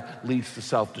normally have leads to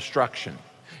self-destruction.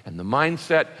 And the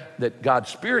mindset that God's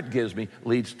Spirit gives me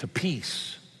leads to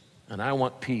peace. And I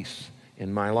want peace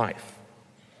in my life.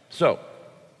 So,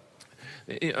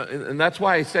 and that's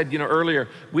why I said, earlier,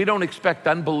 we don't expect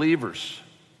unbelievers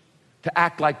to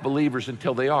act like believers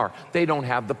until they are. They don't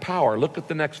have the power. Look at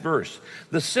the next verse.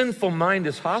 The sinful mind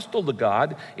is hostile to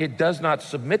God. It does not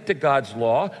submit to God's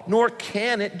law, nor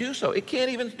can it do so. It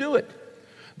can't even do it.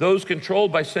 Those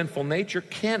controlled by sinful nature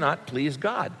cannot please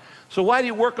God. So why do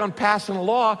you work on passing a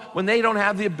law when they don't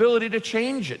have the ability to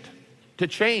change it? To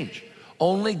change.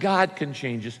 Only God can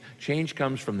change us. Change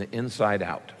comes from the inside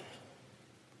out.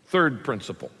 Third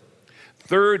principle.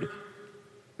 Third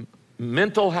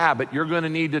mental habit you're going to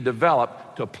need to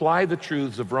develop to apply the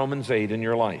truths of Romans 8 in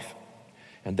your life.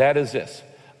 And that is this.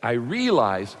 I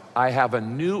realize I have a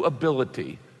new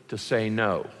ability to say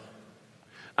no.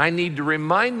 I need to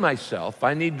remind myself,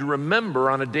 I need to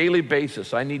remember on a daily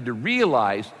basis, I need to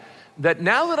realize that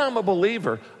now that I'm a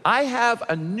believer, I have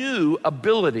a new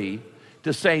ability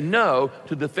to say no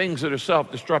to the things that are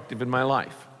self-destructive in my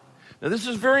life. Now, this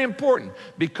is very important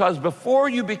because before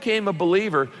you became a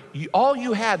believer, all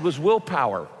you had was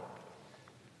willpower,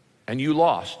 and you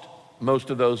lost most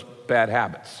of those bad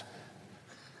habits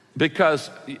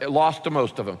lost to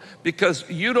most of them because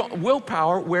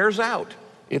willpower wears out.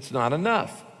 It's not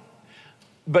enough.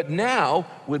 But now,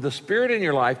 with the Spirit in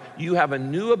your life, you have a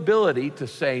new ability to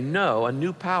say no, a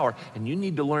new power, and you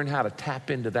need to learn how to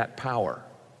tap into that power.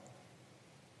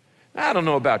 I don't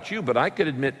know about you, but I could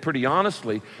admit pretty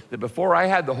honestly that before I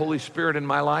had the Holy Spirit in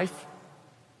my life,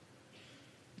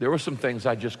 there were some things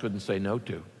I just couldn't say no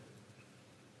to.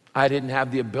 I didn't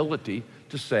have the ability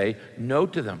to say no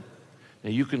to them. Now,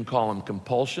 you can call them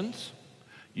compulsions,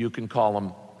 you can call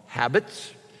them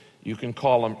habits, you can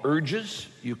call them urges,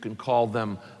 you can call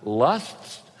them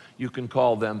lusts, you can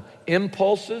call them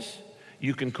impulses,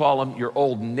 you can call them your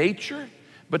old nature.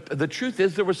 But the truth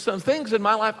is there were some things in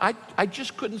my life I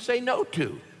just couldn't say no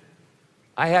to.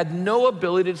 I had no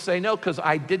ability to say no because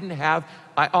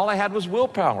all I had was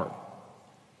willpower.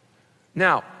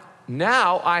 Now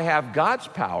I have God's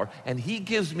power and He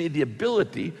gives me the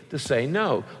ability to say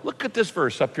no. Look at this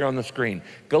verse up here on the screen.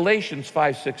 Galatians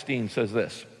 5:16 says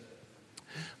this.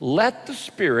 Let the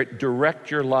Spirit direct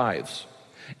your lives,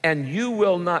 and you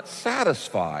will not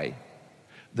satisfy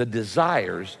the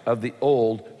desires of the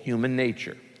old human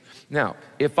nature. Now,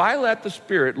 if I let the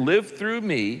Spirit live through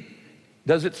me,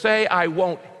 does it say I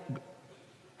won't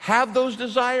have those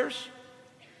desires?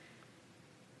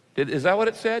 Is that what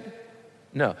it said?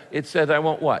 No, it says I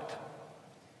won't what?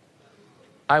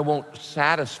 I won't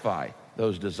satisfy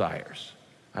those desires.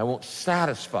 I won't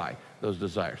satisfy those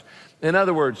desires. In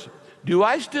other words, do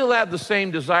I still have the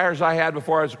same desires I had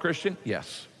before I was a Christian?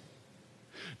 Yes.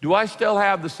 Do I still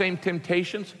have the same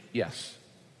temptations? Yes.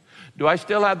 Do I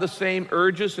still have the same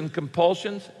urges and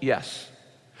compulsions? Yes.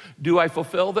 Do I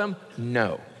fulfill them?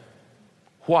 No.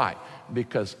 Why?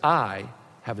 Because I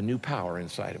have a new power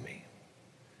inside of me.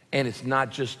 And it's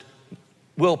not just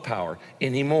willpower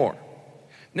anymore.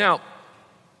 Now,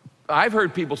 I've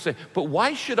heard people say, but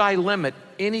why should I limit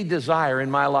any desire in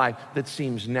my life that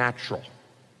seems natural?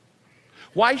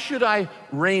 Why should I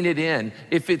rein it in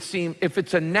if it's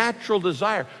a natural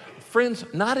desire? Friends,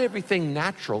 not everything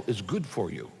natural is good for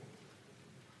you.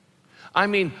 I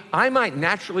mean, I might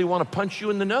naturally want to punch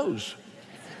you in the nose.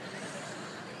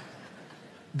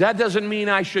 That doesn't mean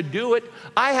I should do it.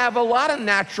 I have a lot of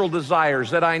natural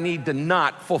desires that I need to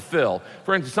not fulfill.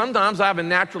 For instance, sometimes I have a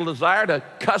natural desire to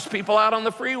cuss people out on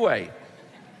the freeway.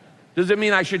 Does it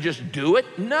mean I should just do it?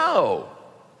 No.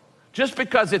 Just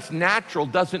because it's natural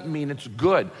doesn't mean it's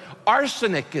good.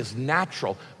 Arsenic is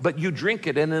natural, but you drink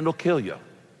it and it'll kill you.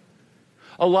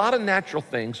 A lot of natural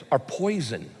things are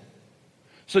poison.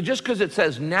 So just because it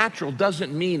says natural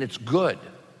doesn't mean it's good.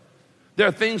 There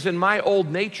are things in my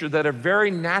old nature that are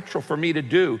very natural for me to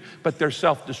do, but they're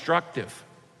self-destructive.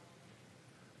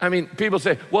 I mean, people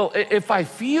say, well, if I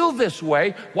feel this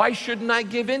way, why shouldn't I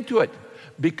give into it?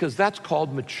 Because that's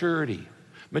called maturity.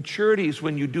 Maturity is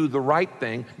when you do the right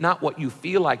thing, not what you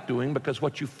feel like doing, because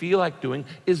what you feel like doing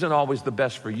isn't always the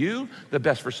best for you, the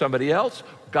best for somebody else,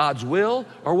 God's will,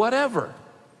 or whatever.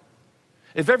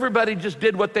 If everybody just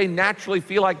did what they naturally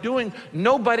feel like doing,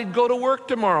 nobody'd go to work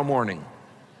tomorrow morning.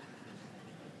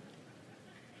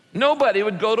 Nobody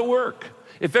would go to work.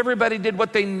 If everybody did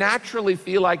what they naturally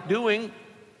feel like doing,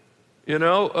 every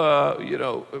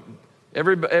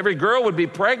girl would be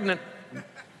pregnant.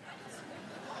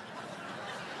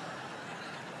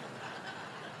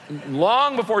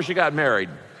 Long before she got married.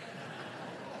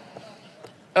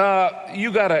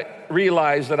 You got to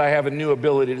realize that I have a new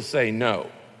ability to say no.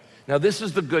 Now, this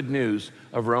is the good news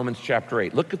of Romans chapter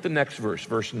 8. Look at the next verse,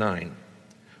 verse 9.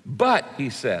 But, he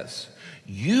says,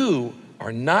 you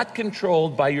are not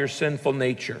controlled by your sinful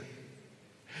nature.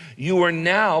 You are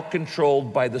now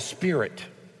controlled by the Spirit,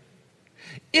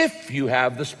 if you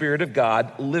have the Spirit of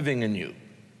God living in you.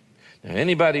 Now,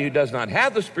 anybody who does not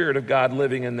have the Spirit of God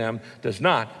living in them does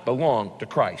not belong to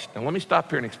Christ. Now, let me stop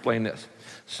here and explain this.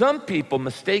 Some people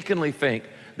mistakenly think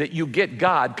that you get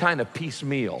God kind of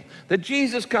piecemeal, that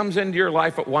Jesus comes into your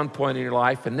life at one point in your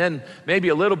life, and then maybe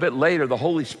a little bit later, the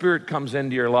Holy Spirit comes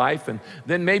into your life, and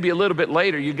then maybe a little bit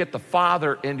later, you get the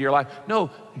Father into your life. No,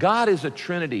 God is a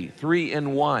Trinity, 3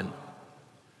 in 1.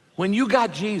 When you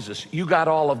got Jesus, you got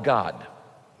all of God.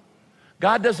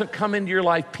 God doesn't come into your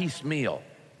life piecemeal.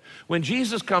 When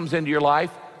Jesus comes into your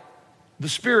life, the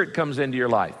Spirit comes into your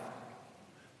life.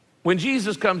 When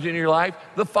Jesus comes into your life,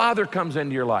 the Father comes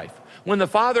into your life. When the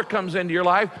Father comes into your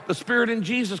life, the Spirit and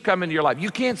Jesus come into your life. You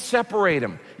can't separate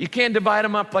them. You can't divide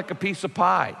them up like a piece of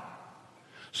pie.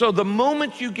 So the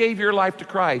moment you gave your life to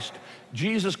Christ,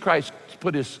 Jesus Christ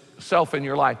put himself in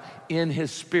your life in his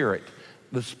Spirit,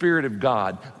 the Spirit of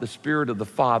God, the Spirit of the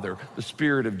Father, the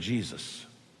Spirit of Jesus.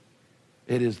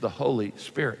 It is the Holy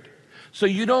Spirit. So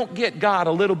you don't get God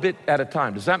a little bit at a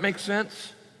time. Does that make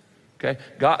sense? Okay,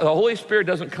 God, the Holy Spirit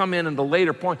doesn't come in the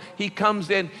later point. He comes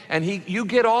in and you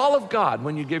get all of God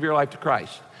when you give your life to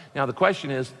Christ. Now the question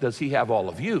is, does he have all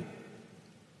of you?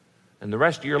 And the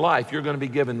rest of your life, you're going to be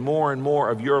given more and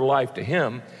more of your life to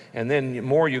him. And then the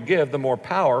more you give, the more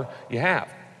power you have.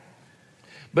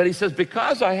 But he says,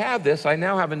 because I have this, I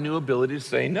now have a new ability to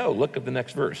say no. Look at the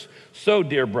next verse. So,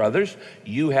 dear brothers,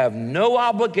 you have no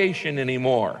obligation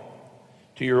anymore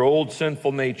to your old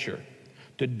sinful nature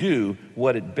to do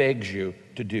what it begs you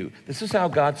to do. This is how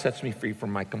God sets me free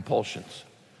from my compulsions.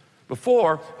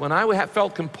 Before, when I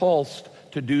felt compelled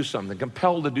to do something,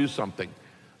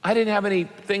 I didn't have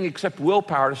anything except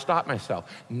willpower to stop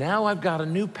myself. Now I've got a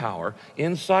new power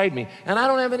inside me, and I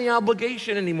don't have any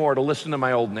obligation anymore to listen to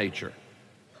my old nature.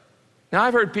 Now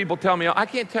I've heard people tell me, I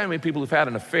can't tell you how many people who've had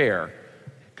an affair,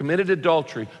 committed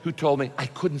adultery, who told me I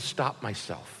couldn't stop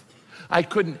myself. I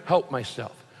couldn't help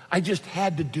myself. I just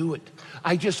had to do it.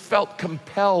 I just felt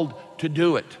compelled to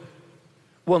do it.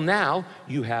 Well, now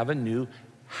you have a new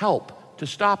help to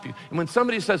stop you. And when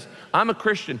somebody says, I'm a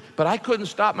Christian, but I couldn't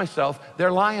stop myself,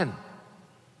 they're lying.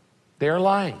 They're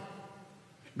lying.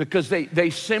 Because they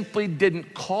simply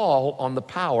didn't call on the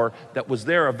power that was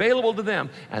there available to them,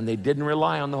 and they didn't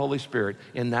rely on the Holy Spirit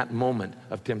in that moment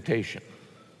of temptation.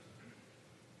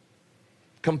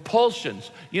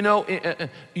 Compulsions. You know,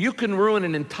 you can ruin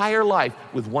an entire life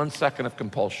with 1 second of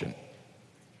compulsion.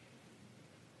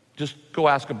 Just go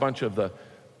ask a bunch of the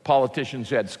politicians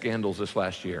who had scandals this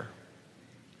last year.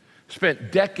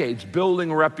 Spent decades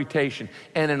building a reputation,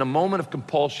 and in a moment of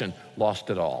compulsion, lost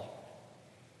it all.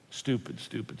 Stupid,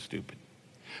 stupid, stupid.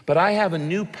 But I have a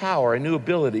new power, a new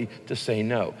ability to say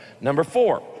no. Number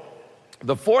 4,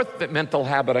 the fourth mental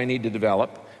habit I need to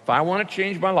develop, if I want to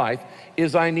change my life,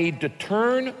 is I need to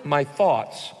turn my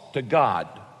thoughts to God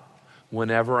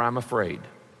whenever I'm afraid.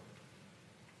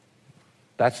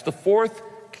 That's the fourth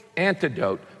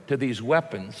antidote to these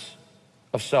weapons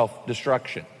of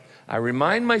self-destruction. I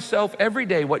remind myself every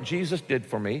day what Jesus did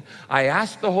for me. I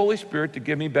ask the Holy Spirit to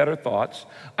give me better thoughts.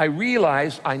 I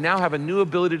realize I now have a new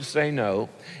ability to say no.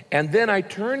 And then I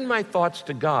turn my thoughts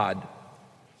to God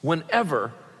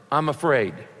whenever I'm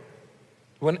afraid.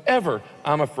 Whenever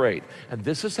I'm afraid. And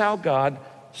this is how God's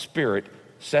Spirit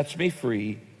sets me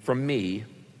free from me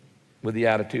with the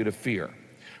attitude of fear.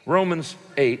 Romans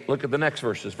 8, look at the next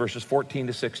verses 14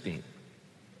 to 16.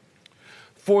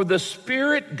 For the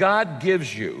Spirit God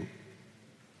gives you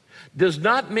does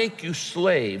not make you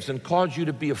slaves and cause you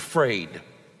to be afraid.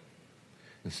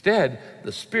 Instead,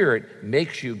 the Spirit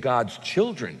makes you God's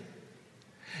children.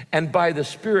 And by the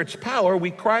Spirit's power,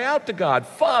 we cry out to God,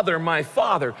 Father, my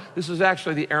Father. This is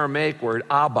actually the Aramaic word,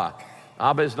 Abba.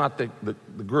 Abba is not the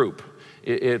group.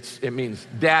 It means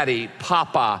daddy,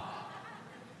 papa.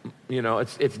 You know,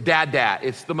 it's dada.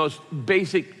 It's the most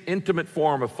basic, intimate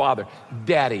form of father.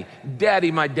 Daddy,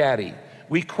 daddy, my daddy.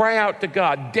 We cry out to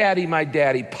God, Daddy, my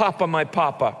daddy, Papa, my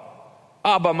papa,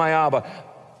 Abba, my Abba.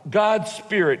 God's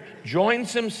Spirit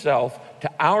joins himself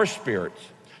to our spirits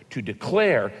to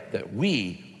declare that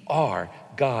we are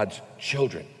God's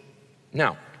children.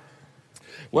 Now,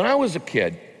 when I was a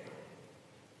kid,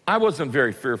 I wasn't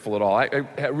very fearful at all. I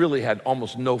really had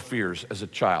almost no fears as a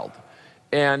child,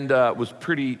 and was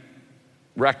pretty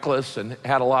reckless and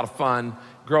had a lot of fun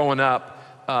growing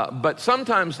up. But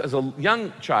sometimes as a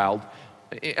young child,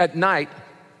 at night,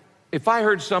 if I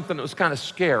heard something that was kind of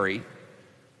scary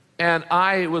and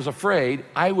I was afraid,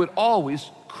 I would always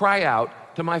cry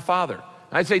out to my father.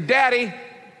 I'd say, Daddy,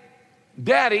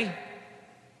 Daddy,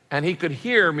 and he could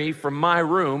hear me from my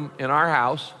room in our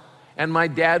house, and my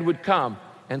dad would come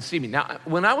and see me. Now,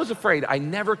 when I was afraid, I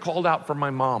never called out for my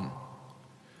mom.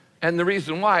 And the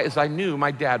reason why is I knew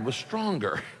my dad was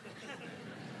stronger.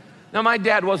 Now, my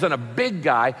dad wasn't a big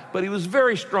guy, but he was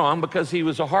very strong because he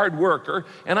was a hard worker,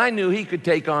 and I knew he could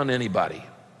take on anybody.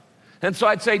 And so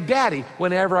I'd say, Daddy,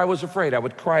 whenever I was afraid, I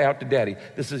would cry out to Daddy.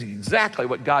 This is exactly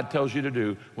what God tells you to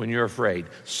do when you're afraid.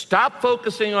 Stop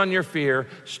focusing on your fear,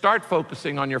 start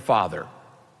focusing on your Father.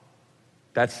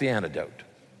 That's the antidote.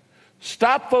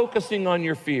 Stop focusing on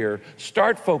your fear,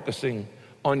 start focusing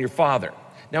on your Father.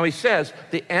 Now he says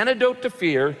the antidote to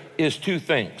fear is 2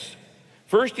 things.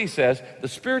 First, he says, the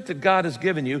Spirit that God has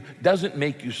given you doesn't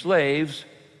make you slaves,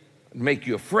 make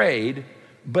you afraid,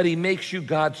 but he makes you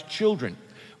God's children.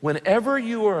 Whenever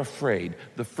you are afraid,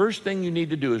 the first thing you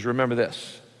need to do is remember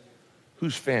this: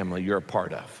 whose family you're a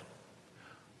part of.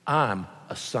 I'm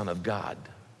a son of God.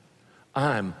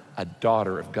 I'm a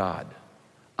daughter of God.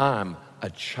 I'm a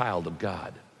child of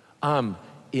God. I'm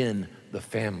in the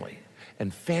family.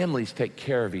 And families take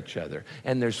care of each other,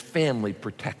 and there's family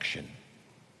protection.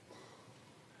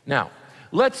 Now,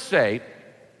 let's say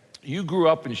you grew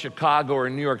up in Chicago or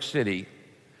New York City,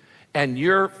 and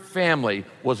your family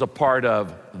was a part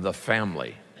of the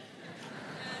family.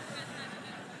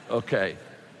 Okay,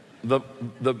 the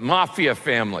mafia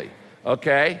family,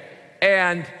 okay?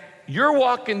 And you're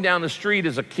walking down the street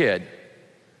as a kid,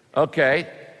 okay?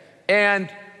 And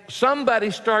somebody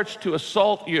starts to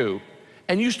assault you,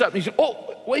 and you stop and you say,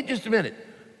 oh, wait just a minute.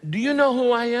 Do you know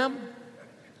who I am?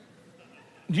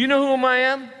 Do you know who I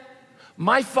am?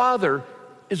 My father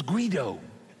is Guido.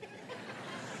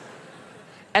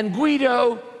 And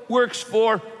Guido works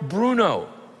for Bruno.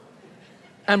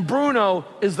 And Bruno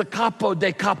is the capo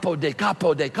de capo de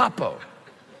capo de capo.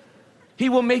 He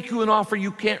will make you an offer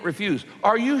you can't refuse.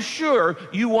 Are you sure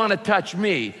you want to touch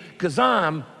me? Because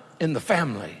I'm in the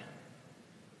family.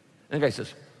 And the guy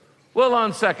says, well,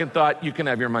 on second thought, you can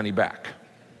have your money back.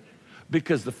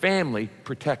 Because the family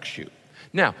protects you.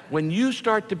 Now, when you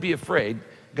start to be afraid,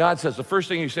 God says, the first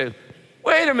thing you say is,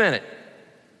 wait a minute.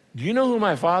 Do you know who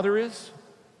my father is?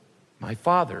 My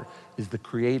Father is the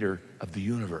creator of the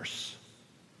universe.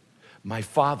 My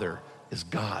Father is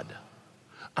God.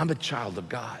 I'm a child of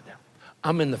God.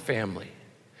 I'm in the family.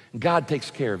 God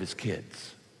takes care of his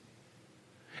kids.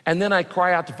 And then I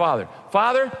cry out to Father,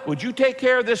 Father, would you take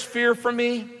care of this fear for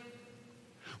me?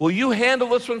 Will you handle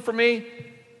this one for me?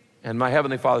 And my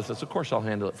Heavenly Father says, of course I'll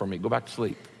handle it for me. Go back to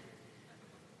sleep.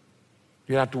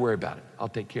 You don't have to worry about it. I'll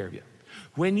take care of you.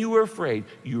 When you are afraid,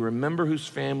 you remember whose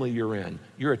family you're in.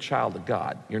 You're a child of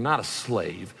God. You're not a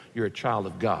slave. You're a child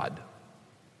of God.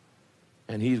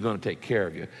 And he's going to take care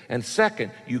of you. And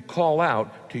second, you call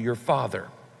out to your Father.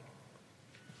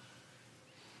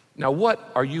 Now,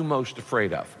 what are you most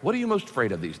afraid of? What are you most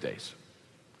afraid of these days?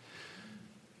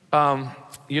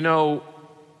 You know,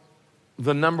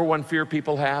 the number one fear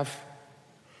people have,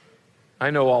 I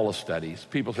know all the studies.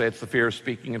 People say it's the fear of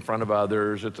speaking in front of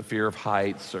others, it's the fear of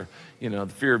heights, or, you know,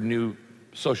 the fear of new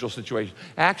social situations.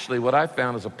 Actually, what I've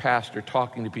found as a pastor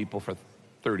talking to people for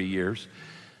 30 years,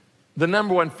 the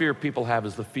number one fear people have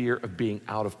is the fear of being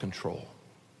out of control.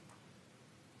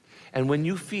 And when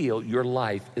you feel your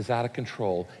life is out of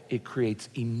control, it creates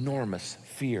enormous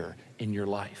fear in your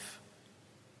life.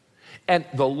 And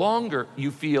the longer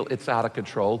you feel it's out of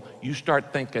control, you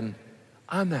start thinking,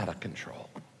 I'm out of control.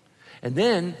 And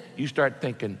then you start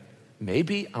thinking,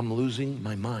 maybe I'm losing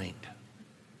my mind.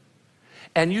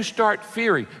 And you start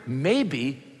fearing,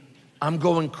 maybe I'm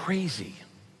going crazy.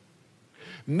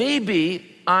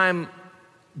 Maybe I'm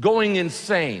going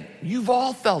insane. You've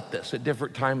all felt this at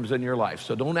different times in your life,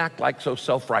 so don't act like so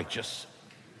self-righteous.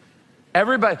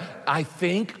 Everybody, I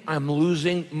think I'm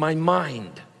losing my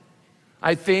mind.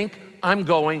 I think I'm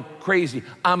going crazy.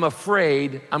 I'm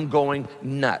afraid I'm going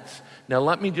nuts. Now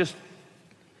let me just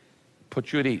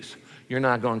put you at ease. You're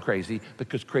not going crazy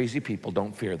because crazy people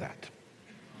don't fear that.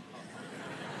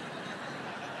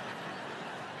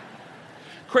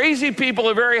 Crazy people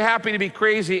are very happy to be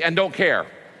crazy and don't care.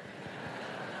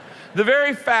 The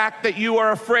very fact that you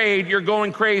are afraid you're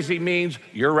going crazy means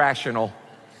you're rational.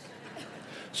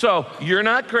 So you're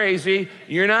not crazy,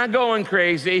 you're not going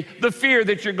crazy. The fear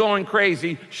that you're going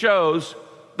crazy shows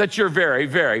that you're very,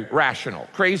 very rational.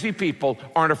 Crazy people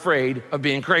aren't afraid of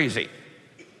being crazy.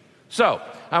 So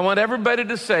I want everybody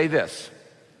to say this.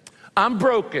 I'm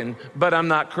broken, but I'm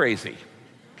not crazy.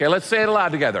 Okay, let's say it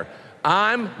aloud together.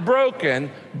 I'm broken,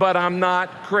 but I'm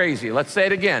not crazy. Let's say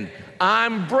it again.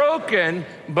 I'm broken,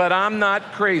 but I'm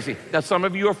not crazy. Now, some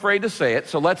of you are afraid to say it,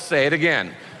 so let's say it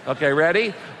again. Okay,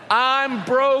 ready? I'm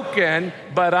broken,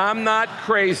 but I'm not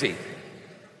crazy.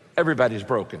 Everybody's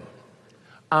broken.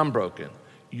 I'm broken.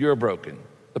 You're broken.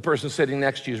 The person sitting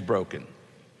next to you is broken.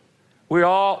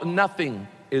 Nothing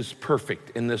is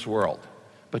perfect in this world,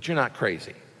 but you're not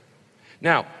crazy.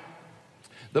 Now,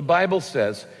 the Bible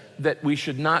says that we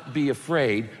should not be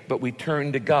afraid, but we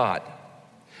turn to God.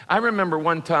 I remember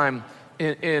one time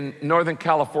in Northern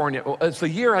California, it's the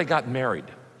year I got married.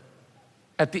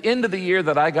 At the end of the year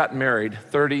that I got married,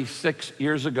 36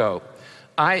 years ago,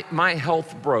 my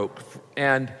health broke,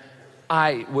 and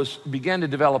I began to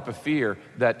develop a fear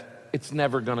that it's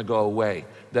never gonna go away,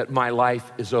 that my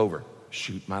life is over.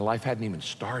 Shoot, my life hadn't even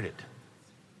started.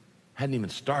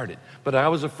 But I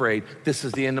was afraid, this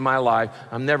is the end of my life.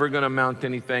 I'm never gonna amount to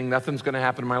anything. Nothing's gonna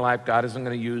happen in my life. God isn't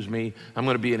gonna use me. I'm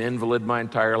gonna be an invalid my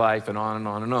entire life, and on and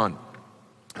on and on.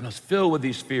 And I was filled with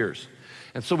these fears.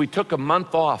 And so we took a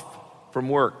month off from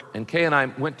work, and Kay and I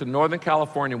went to Northern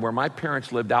California where my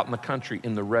parents lived out in the country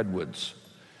in the redwoods.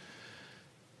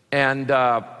 And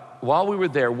while we were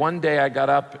there, one day I got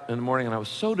up in the morning and I was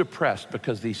so depressed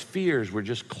because these fears were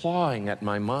just clawing at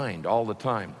my mind all the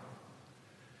time.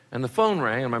 And the phone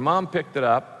rang, and my mom picked it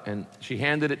up, and she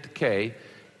handed it to Kay,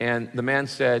 and the man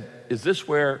said, is this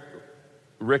where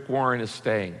Rick Warren is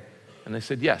staying? And I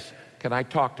said, yes. Can I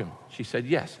talk to him? She said,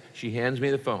 yes. She hands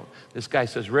me the phone. This guy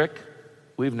says, Rick,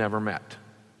 we've never met.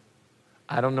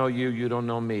 I don't know you, you don't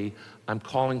know me. I'm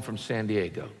calling from San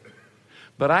Diego.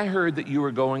 But I heard that you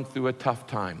were going through a tough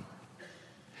time.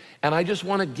 And I just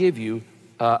want to give you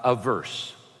a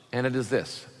verse, and it is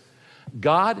this.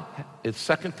 God, it's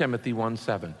 2 Timothy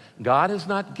 1:7. God has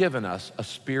not given us a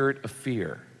spirit of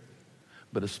fear,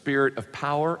 but a spirit of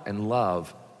power and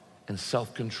love and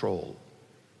self-control.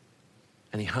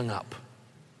 And he hung up.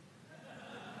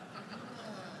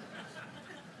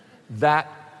 That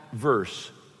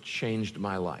verse changed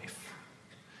my life.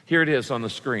 Here it is on the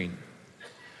screen.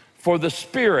 For the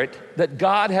spirit that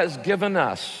God has given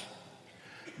us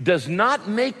does not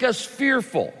make us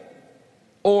fearful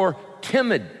or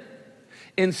timid.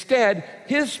 Instead,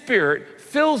 his spirit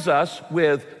fills us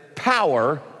with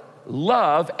power,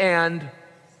 love, and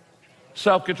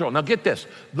Self-control. Now get this.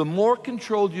 The more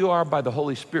controlled you are by the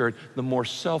Holy Spirit, the more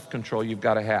self-control you've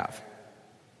got to have.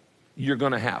 You're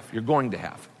going to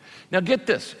have. Now get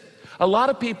this. A lot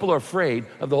of people are afraid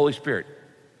of the Holy Spirit.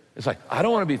 It's like, I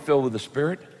don't want to be filled with the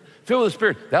Spirit. Filled with the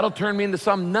Spirit, that'll turn me into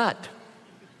some nut.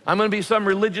 I'm going to be some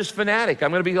religious fanatic. I'm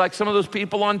going to be like some of those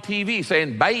people on TV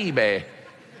saying, baby,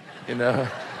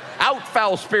 out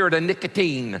foul spirit of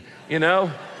nicotine, and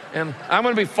I'm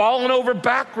going to be falling over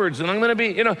backwards, and I'm going to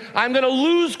be, I'm going to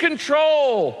lose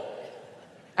control.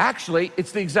 Actually,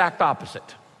 it's the exact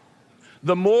opposite.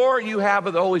 The more you have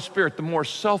of the Holy Spirit, the more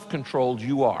self-controlled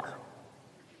you are.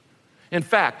 In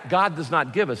fact, God does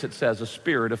not give us, it says, a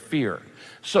spirit of fear.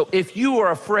 So if you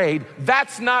are afraid,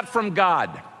 that's not from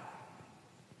God.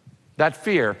 That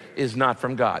fear is not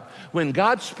from God. When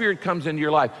God's Spirit comes into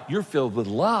your life, you're filled with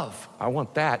love. I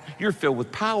want that. You're filled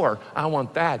with power. I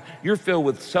want that. You're filled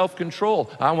with self-control.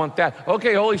 I want that.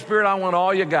 Okay, Holy Spirit, I want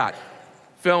all you got.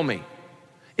 Fill me.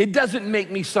 It doesn't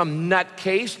make me some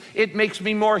nutcase. It makes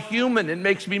me more human. It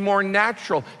makes me more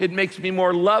natural. It makes me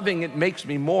more loving. It makes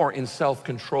me more in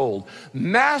self-controlled.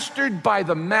 Mastered by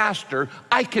the Master,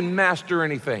 I can master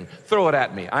anything. Throw it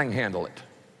at me. I can handle it.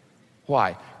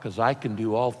 Why? Because I can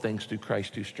do all things through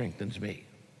Christ who strengthens me.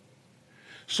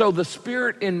 So the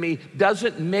Spirit in me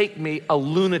doesn't make me a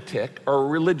lunatic or a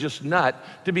religious nut.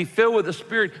 To be filled with the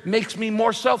Spirit makes me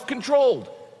more self-controlled.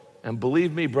 And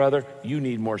believe me, brother, you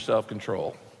need more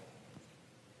self-control.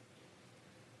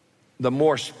 The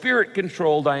more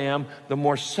Spirit-controlled I am, the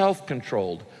more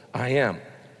self-controlled I am.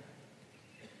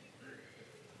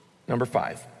 Number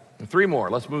 5. 3 more.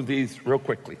 Let's move these real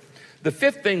quickly. The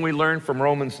 5th thing we learned from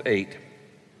Romans 8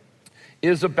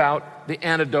 is about the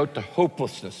antidote to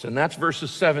hopelessness, and that's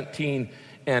verses 17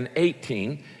 and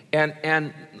 18.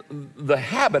 And the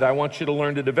habit I want you to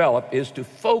learn to develop is to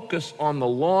focus on the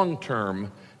long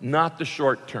term, not the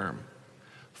short term.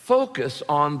 Focus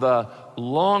on the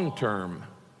long term,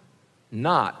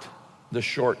 not the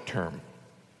short term.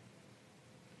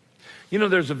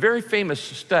 There's a very famous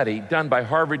study done by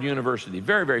Harvard University,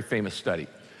 very, very famous study,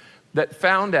 that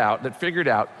figured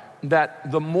out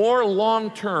that the more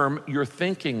long-term your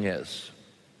thinking is,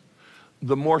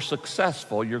 the more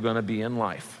successful you're going to be in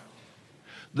life.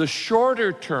 The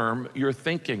shorter term your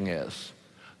thinking is,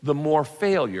 the more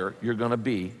failure you're going to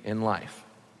be in life.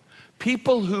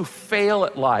 People who fail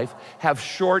at life have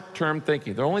short-term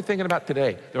thinking. They're only thinking about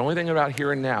today. They're only thinking about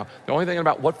here and now. They're only thinking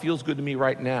about what feels good to me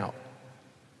right now.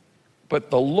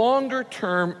 But the longer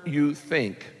term you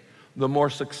think, the more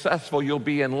successful you'll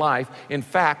be in life. In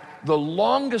fact, the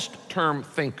longest term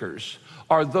thinkers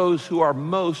are those who are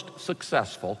most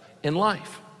successful in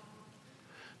life.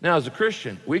 Now, as a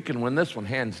Christian, we can win this one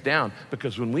hands down,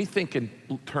 because when we think in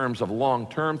terms of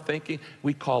long-term thinking,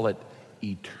 we call it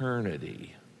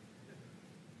eternity.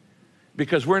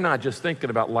 Because we're not just thinking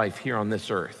about life here on this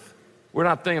earth. We're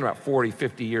not thinking about 40,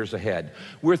 50 years ahead.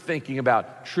 We're thinking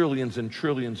about trillions and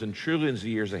trillions and trillions of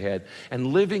years ahead. And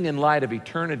living in light of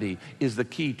eternity is the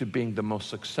key to being the most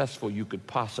successful you could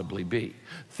possibly be.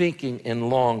 Thinking in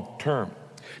long term.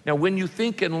 Now, when you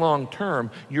think in long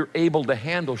term, you're able to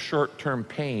handle short-term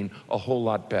pain a whole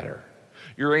lot better.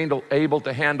 You're able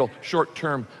to handle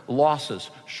short-term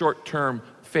losses, short-term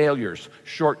failures,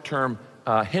 short-term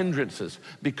hindrances,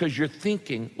 because you're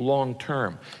thinking long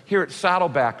term. Here at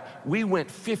Saddleback, we went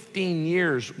 15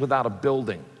 years without a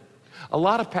building. A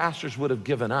lot of pastors would have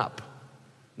given up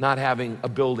not having a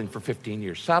building for 15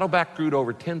 years. Saddleback grew to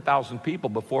over 10,000 people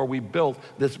before we built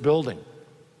this building.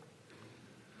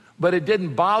 But it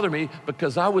didn't bother me,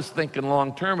 because I was thinking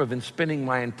long term of spending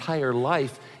my entire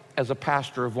life as a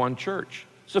pastor of one church.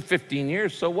 So 15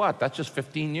 years, so what? That's just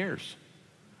 15 years.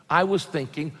 I was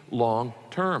thinking long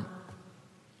term.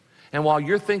 And while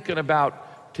you're thinking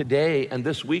about today and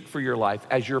this week for your life,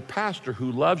 as your pastor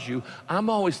who loves you, I'm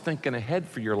always thinking ahead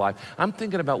for your life. I'm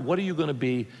thinking about, what are you going to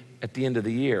be at the end of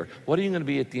the year? What are you going to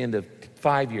be at the end of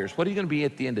 5 years? What are you going to be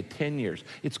at the end of 10 years?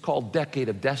 It's called Decade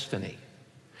of Destiny.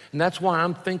 And that's why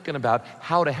I'm thinking about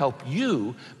how to help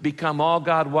you become all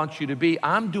God wants you to be.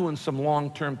 I'm doing some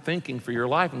long-term thinking for your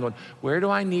life. I'm going, where do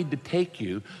I need to take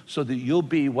you so that you'll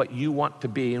be what you want to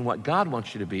be and what God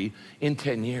wants you to be in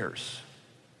 10 years?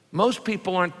 Most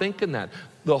people aren't thinking that.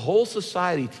 The whole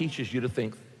society teaches you to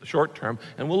think short term,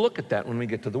 and we'll look at that when we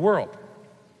get to the world.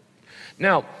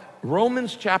 Now,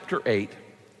 Romans chapter 8,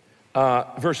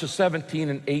 verses 17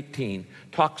 and 18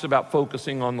 talks about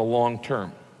focusing on the long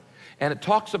term. And it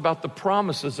talks about the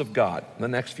promises of God in the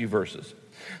next few verses.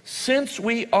 Since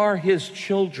we are his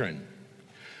children,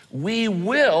 We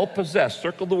will possess,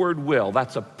 circle the word will,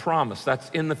 that's a promise, that's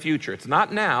in the future. It's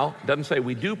not now, it doesn't say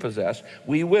we do possess,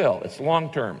 we will, it's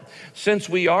long term. Since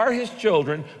we are his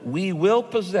children, we will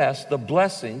possess the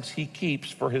blessings he keeps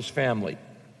for his family.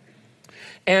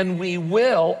 And we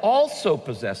will also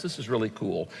possess, this is really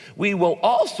cool, we will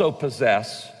also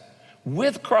possess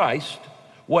with Christ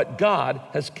what God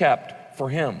has kept for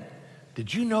him.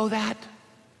 Did you know that?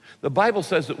 The Bible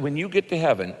says that when you get to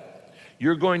heaven,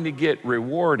 you're going to get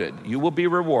rewarded. You will be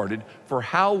rewarded for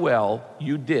how well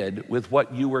you did with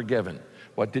what you were given.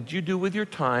 What did you do with your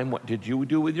time? What did you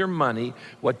do with your money?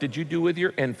 What did you do with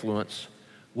your influence?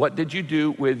 What did you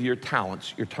do with your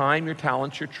talents? Your time, your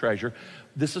talents, your treasure.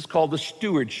 This is called the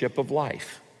stewardship of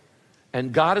life.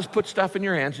 And God has put stuff in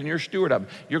your hands and you're a steward of it.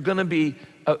 You're going to be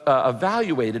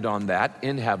evaluated on that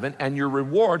in heaven, and your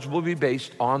rewards will be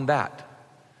based on that.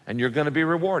 And you're going to be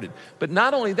rewarded. But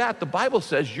not only that, the Bible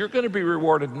says you're going to be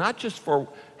rewarded not just for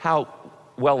how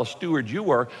well a steward you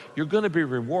were, you're going to be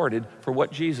rewarded for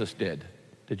what Jesus did.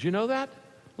 Did you know that?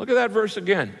 Look at that verse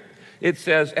again. It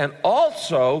says, and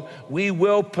also we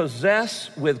will possess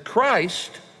with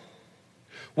Christ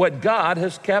what God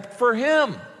has kept for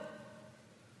him.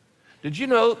 Did you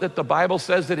know that the Bible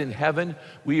says that in heaven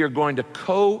we are going to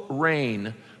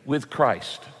co-reign with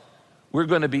Christ? We're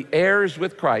going to be heirs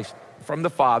with Christ from the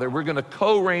Father. We're going to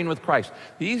co-reign with Christ.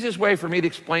 The easiest way for me to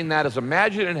explain that is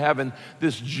imagine in heaven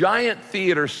this giant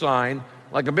theater sign,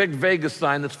 like a big Vegas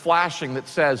sign that's flashing that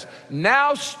says,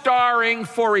 now starring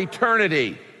for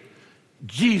eternity,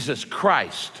 Jesus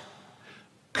Christ,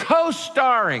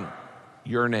 co-starring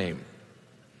your name.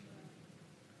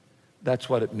 That's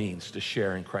what it means to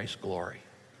share in Christ's glory.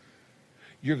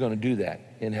 You're going to do that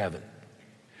in heaven.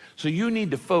 So you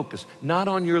need to focus not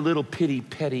on your little petty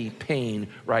pain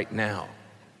right now,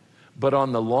 but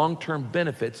on the long-term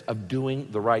benefits of doing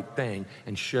the right thing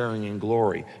and sharing in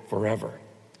glory forever.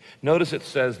 Notice it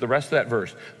says, the rest of that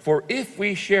verse, for if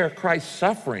we share Christ's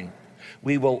suffering,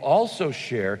 we will also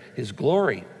share his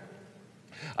glory.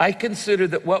 I consider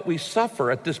that what we suffer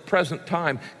at this present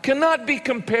time cannot be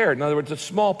compared, in other words, it's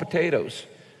small potatoes,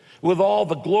 with all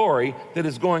the glory that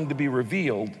is going to be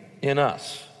revealed in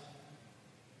us.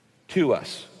 To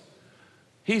us.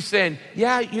 He's saying,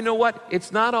 yeah, you know what?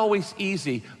 It's not always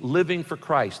easy living for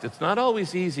Christ. It's not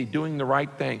always easy doing the right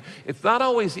thing. It's not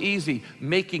always easy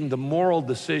making the moral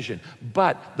decision,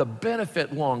 but the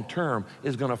benefit long term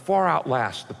is going to far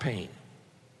outlast the pain.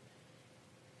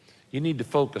 You need to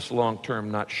focus long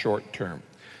term, not short term.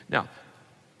 Now,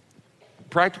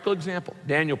 practical example,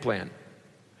 Daniel plan.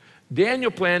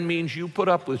 Daniel plan means you put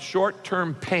up with short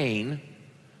term pain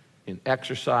in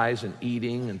exercise and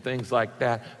eating and things like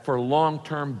that for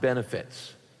long-term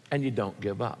benefits, and you don't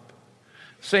give up.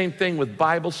 Same thing with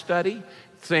Bible study,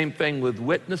 same thing with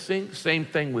witnessing, same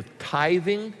thing with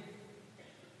tithing,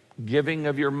 giving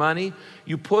of your money.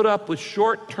 You put up with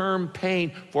short-term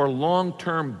pain for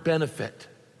long-term benefit.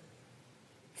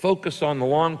 Focus on the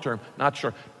long term, not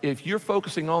short. If you're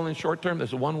focusing only on short term,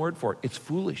 there's one word for it. It's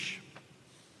foolish.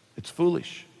 It's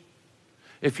foolish.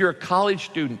 If you're a college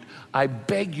student, I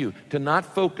beg you to not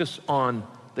focus on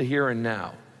the here and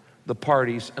now, the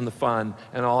parties and the fun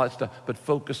and all that stuff, but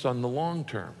focus on the long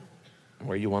term,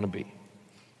 where you want to be.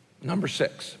 Number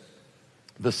 6,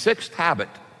 the sixth habit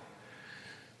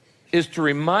is to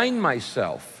remind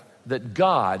myself that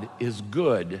God is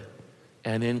good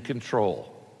and in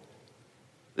control.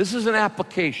 This is an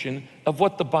application of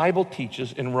what the Bible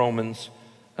teaches in Romans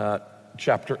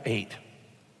chapter 8.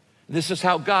 This is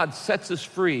how God sets us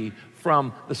free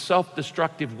from the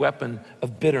self-destructive weapon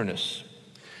of bitterness.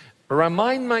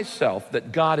 Remind myself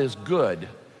that God is good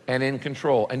and in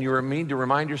control. And you need to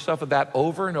remind yourself of that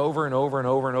over and over and over and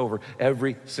over and over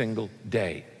every single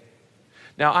day.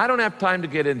 Now, I don't have time to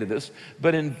get into this,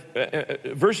 but in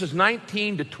verses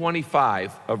 19 to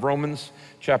 25 of Romans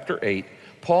chapter 8,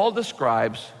 Paul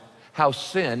describes how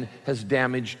sin has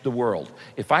damaged the world.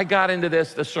 If I got into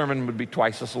this, the sermon would be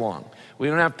twice as long. We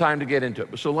don't have time to get into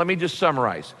it. So let me just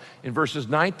summarize. In verses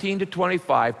 19 to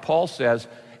 25, Paul says,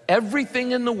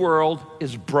 everything in the world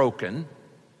is broken.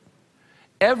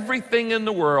 Everything in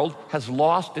the world has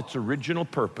lost its original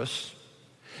purpose.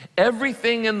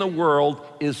 Everything in the world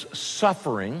is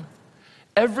suffering.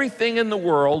 Everything in the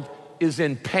world is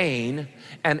in pain,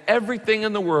 and everything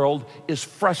in the world is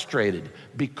frustrated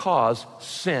because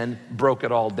sin broke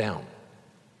it all down.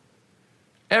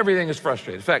 Everything is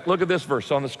frustrated. In fact, look at this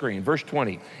verse on the screen, verse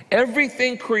 20.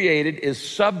 Everything created is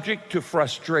subject to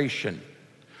frustration,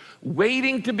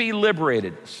 waiting to be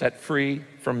liberated, set free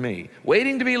from me,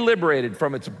 waiting to be liberated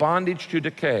from its bondage to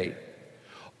decay.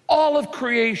 All of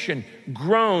creation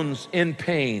groans in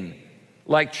pain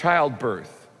like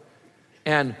childbirth.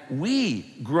 And we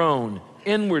groan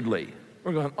inwardly.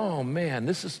 We're going, oh man,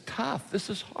 this is tough. This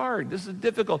is hard. This is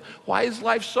difficult. Why is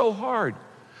life so hard?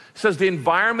 It says the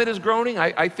environment is groaning.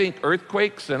 I think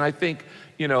earthquakes, and I think,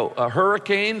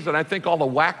 hurricanes, and I think all the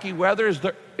wacky weather.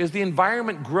 Is the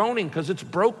environment groaning because it's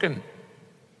broken?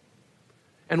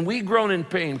 And we groan in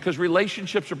pain because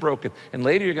relationships are broken. And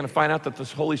later you're going to find out that the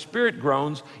Holy Spirit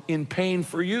groans in pain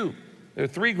for you. There are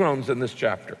 3 groans in this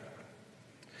chapter.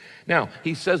 Now,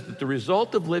 he says that the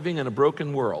result of living in a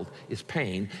broken world is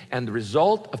pain, and the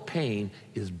result of pain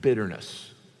is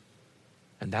bitterness.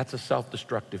 And that's a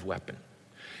self-destructive weapon.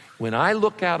 When I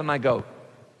look out and I go,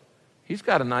 he's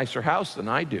got a nicer house than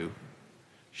I do.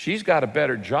 She's got a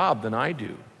better job than I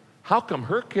do. How come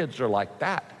her kids are like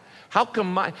that? How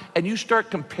come and you start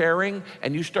comparing,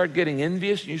 and you start getting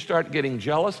envious, and you start getting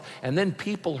jealous, and then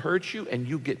people hurt you, and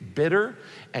you get bitter,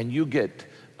 and you get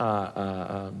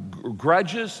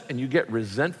grudges, and you get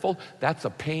resentful. That's a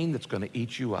pain that's going to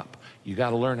eat you up. You got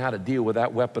to learn how to deal with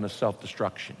that weapon of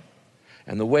self-destruction.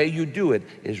 And the way you do it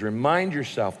is remind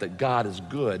yourself that God is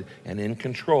good and in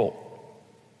control.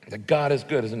 That God is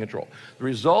good, is in control. The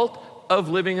result of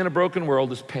living in a broken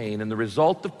world is pain, and the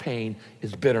result of pain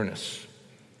is bitterness.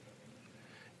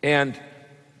 And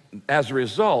as a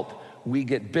result, we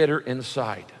get bitter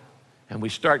inside, and we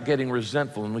start getting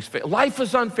resentful, and we say, life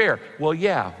is unfair. Well,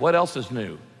 yeah, what else is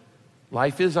new?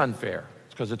 Life is unfair.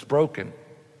 It's because it's broken.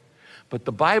 But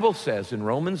the Bible says in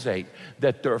Romans 8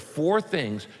 that there are 4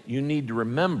 things you need to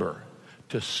remember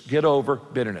to get over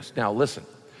bitterness. Now listen,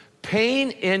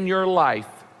 pain in your life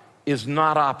is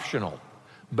not optional,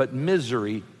 but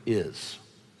misery is.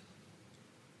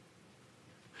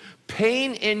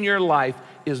 Pain in your life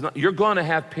is not, you're going to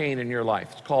have pain in your life.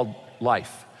 It's called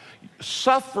life.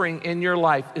 Suffering in your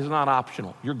life is not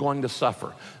optional. You're going to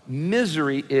suffer.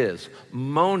 Misery is.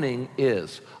 Moaning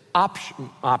is.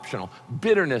 Optional.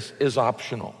 Bitterness is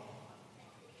optional.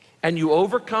 And you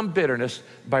overcome bitterness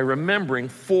by remembering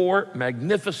 4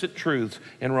 magnificent truths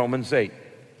in Romans 8.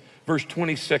 Verse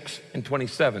 26 and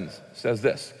 27 says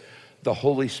this: the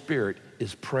Holy Spirit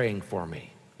is praying for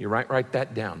me. You write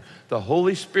that down. The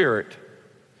Holy Spirit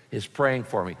is praying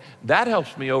for me. That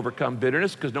helps me overcome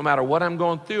bitterness, because no matter what I'm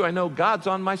going through, I know God's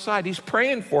on my side. He's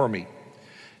praying for me.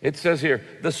 It says here,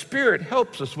 the Spirit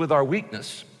helps us with our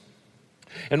weakness.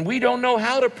 And we don't know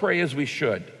how to pray as we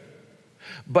should.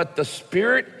 But the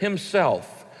Spirit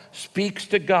himself speaks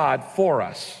to God for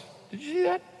us. Did you see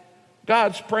that?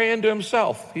 God's praying to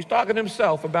himself. He's talking to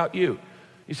himself about you.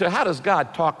 You say, how does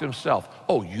God talk to himself?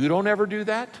 Oh, you don't ever do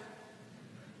that?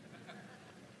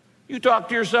 You talk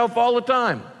to yourself all the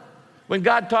time. When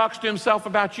God talks to himself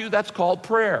about you, that's called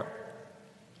prayer.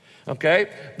 Okay?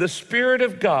 The Spirit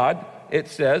of God, it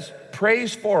says,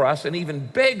 prays for us and even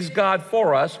begs God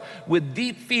for us with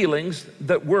deep feelings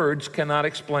that words cannot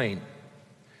explain.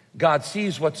 God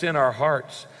sees what's in our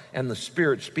hearts, and the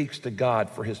Spirit speaks to God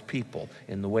for his people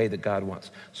in the way that God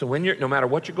wants. So when no matter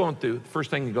what you're going through, the first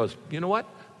thing he goes, you know what?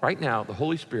 Right now, the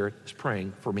Holy Spirit is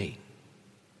praying for me.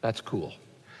 That's cool.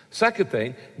 Second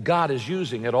thing, God is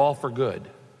using it all for good.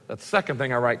 That's the second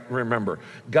thing I remember.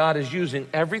 God is using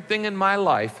everything in my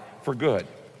life for good.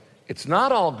 It's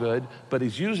not all good, but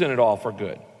he's using it all for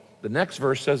good. The next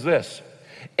verse says this: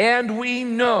 and we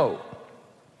know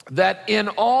that in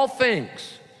all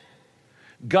things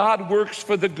God works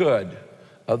for the good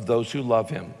of those who love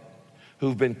him,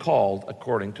 who've been called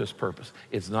according to his purpose.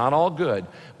 It's not all good,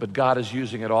 but God is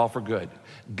using it all for good.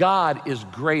 God is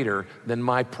greater than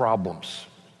my problems.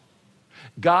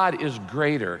 God is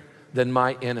greater than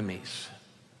my enemies.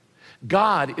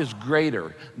 God is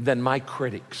greater than my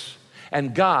critics.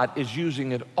 And God is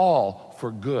using it all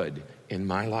for good in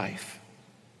my life.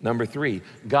 Number 3,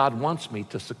 God wants me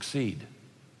to succeed.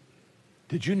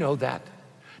 Did you know that?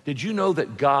 Did you know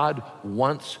that God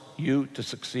wants you to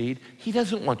succeed? He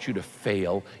doesn't want you to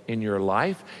fail in your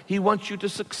life. He wants you to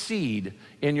succeed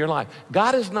in your life.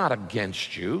 God is not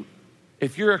against you.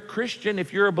 If you're a Christian,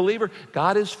 if you're a believer,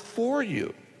 God is for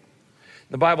you.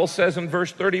 The Bible says in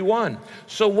verse 31,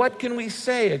 so what can we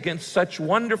say against such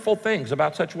wonderful things,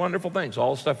 about such wonderful things,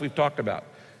 all the stuff we've talked about?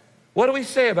 What do we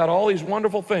say about all these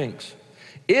wonderful things?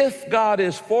 If God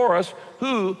is for us,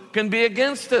 who can be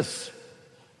against us?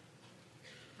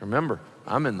 Remember,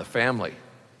 I'm in the family.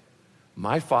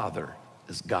 My Father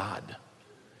is God.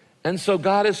 And so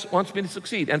God wants me to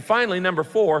succeed. And finally, number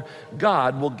 4,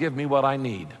 God will give me what I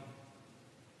need.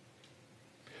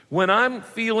 When I'm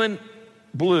feeling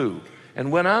blue, and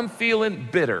when I'm feeling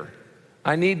bitter,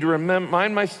 I need to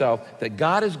remind myself that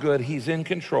God is good. He's in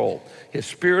control. His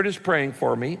Spirit is praying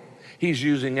for me. He's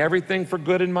using everything for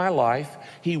good in my life.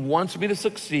 He wants me to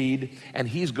succeed, and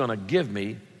he's going to give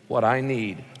me what I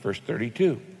need. Verse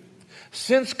 32.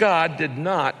 Since God did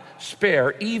not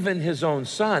spare even his own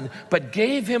son, but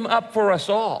gave him up for us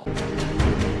all.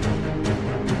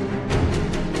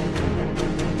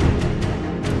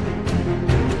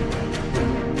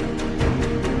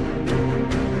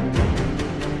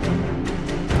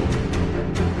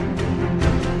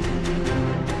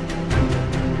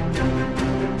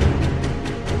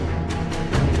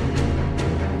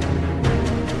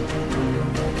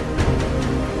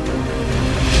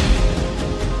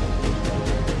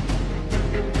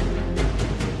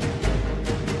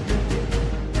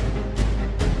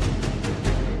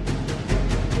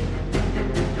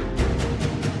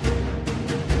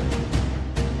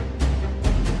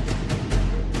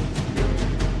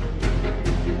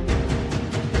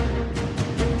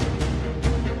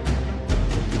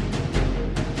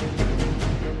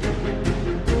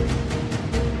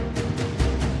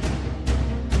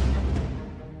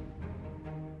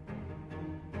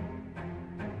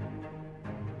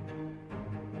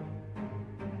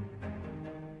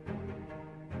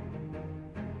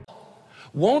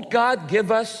 Won't God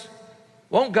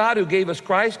who gave us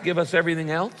Christ give us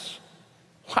everything else?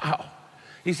 Wow.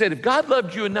 He said, if God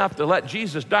loved you enough to let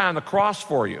Jesus die on the cross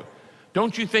for you,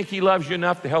 don't you think he loves you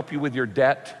enough to help you with your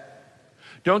debt?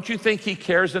 Don't you think he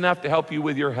cares enough to help you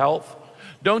with your health?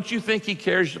 Don't you think he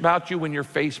cares about you when your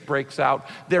face breaks out?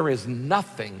 There is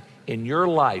nothing in your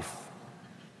life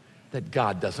that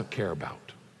God doesn't care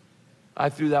about. I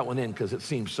threw that one in because it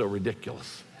seems so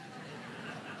ridiculous.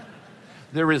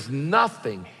 There is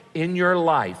nothing in your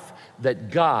life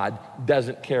that God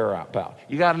doesn't care about.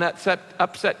 You got an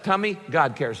upset tummy?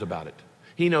 God cares about it.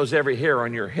 He knows every hair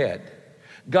on your head.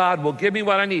 God will give me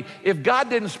what I need. If God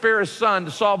didn't spare his son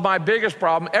to solve my biggest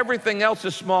problem, everything else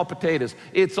is small potatoes.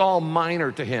 It's all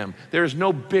minor to him. There's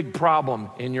no big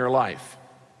problem in your life.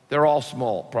 They're all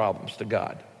small problems to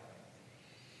God.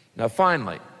 Now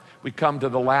finally, we come to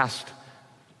the last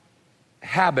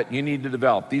habit you need to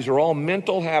develop. These are all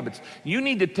mental habits. You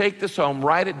need to take this home,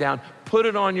 write it down, put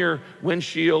it on your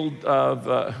windshield of,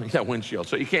 windshield,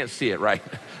 so you can't see it, right?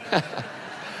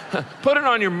 Put it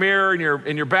on your mirror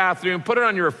in your bathroom, put it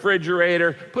on your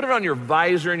refrigerator, put it on your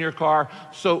visor in your car,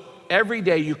 so every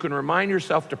day you can remind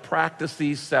yourself to practice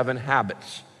these 7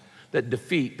 habits that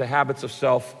defeat the habits of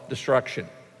self-destruction.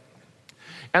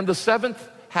 And the 7th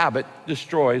habit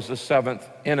destroys the 7th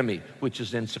enemy, which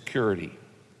is insecurity.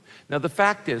 Now, the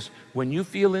fact is, when you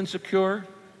feel insecure,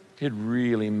 it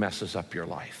really messes up your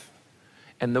life.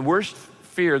 And the worst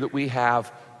fear that we have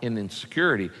in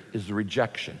insecurity is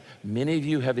rejection. Many of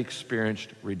you have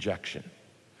experienced rejection.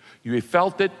 You have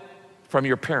felt it from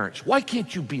your parents. Why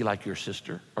can't you be like your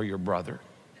sister or your brother?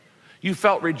 You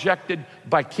felt rejected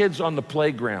by kids on the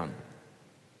playground,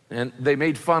 and they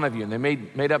made fun of you, and they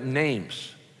made up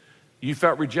names. You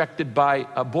felt rejected by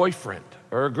a boyfriend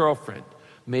or a girlfriend.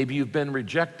 Maybe you've been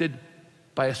rejected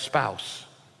by a spouse.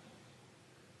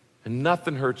 And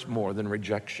nothing hurts more than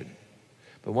rejection.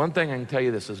 But one thing I can tell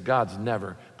you this is God's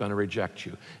never going to reject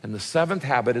you. And the 7th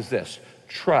habit is this: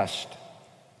 trust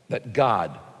that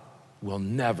God will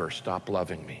never stop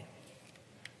loving me.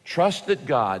 Trust that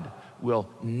God will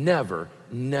never,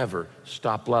 never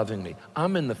stop loving me.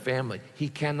 I'm in the family. He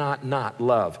cannot not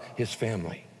love his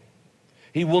family.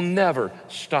 He will never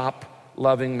stop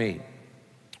loving me.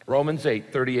 Romans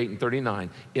 8, 38 and 39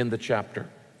 in the chapter.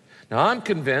 Now I'm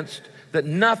convinced that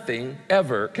nothing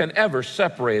can ever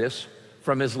separate us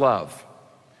from his love.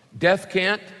 Death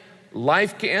can't,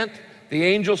 life can't, the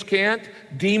angels can't,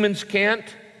 demons can't.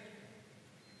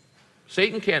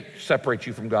 Satan can't separate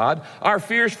you from God. Our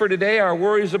fears for today, our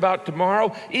worries about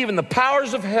tomorrow, even the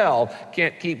powers of hell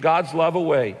can't keep God's love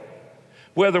away.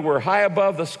 Whether we're high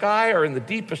above the sky or in the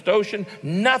deepest ocean,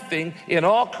 nothing in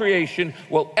all creation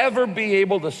will ever be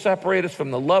able to separate us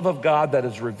from the love of God that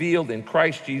is revealed in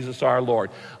Christ Jesus our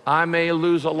Lord. I may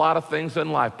lose a lot of things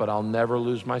in life, but I'll never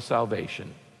lose my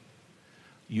salvation.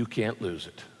 You can't lose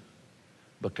it,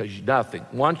 because nothing.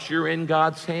 Once you're in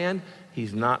God's hand,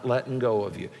 he's not letting go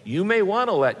of you. You may want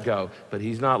to let go, but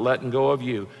he's not letting go of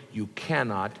you. You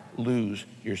cannot lose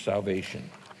your salvation.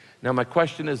 Now, my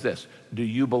question is this: do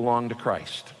you belong to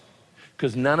Christ?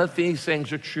 Because none of these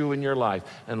things are true in your life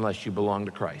unless you belong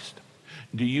to Christ.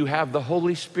 Do you have the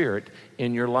Holy Spirit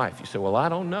in your life? You say, well, I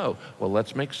don't know. Well,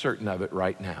 let's make certain of it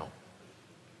right now.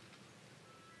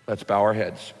 Let's bow our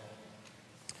heads.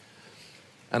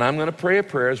 And I'm going to pray a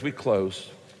prayer as we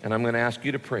close, and I'm going to ask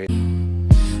you to pray.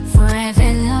 For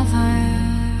every lover,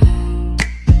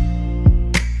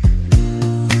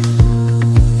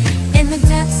 in the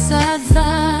depths of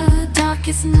the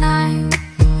darkest night,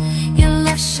 your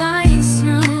love shines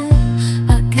through,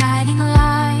 a guiding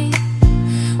light.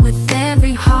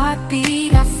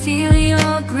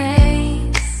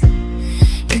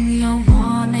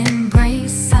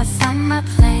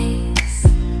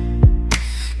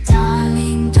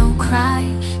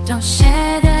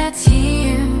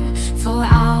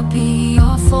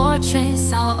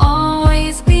 fortress, I'll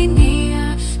always be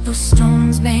near. Though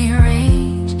storms may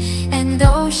rage and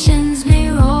oceans may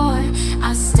roar,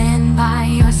 I'll stand by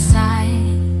your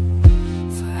side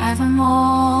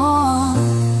forevermore.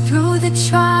 Through the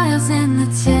trials and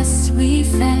the tests we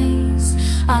face,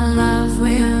 our love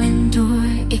will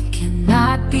endure, it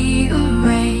cannot be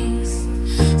erased.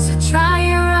 So dry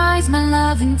your eyes, my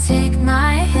love, and take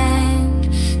my hand.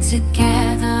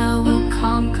 Together we'll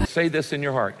conquer. Say this in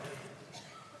your heart.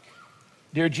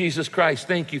 Dear Jesus Christ,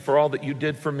 thank you for all that you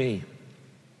did for me.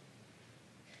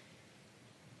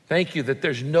 Thank you that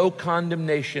there's no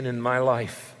condemnation in my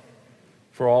life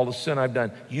for all the sin I've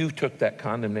done. You took that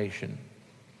condemnation.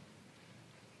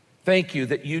 Thank you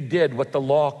that you did what the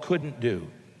law couldn't do.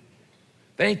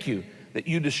 Thank you that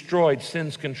you destroyed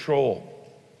sin's control.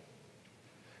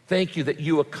 Thank you that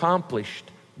you accomplished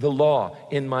the law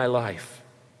in my life.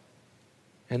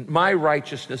 And my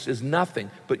righteousness is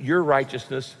nothing, but your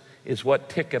righteousness is what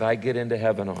ticket I get into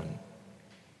heaven on.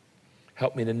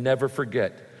 Help me to never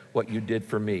forget what you did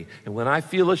for me. And when I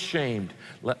feel ashamed,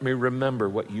 let me remember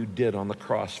what you did on the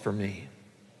cross for me.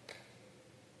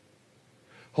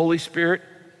 Holy Spirit,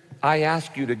 I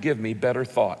ask you to give me better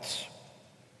thoughts.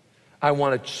 I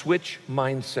want to switch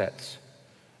mindsets.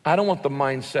 I don't want the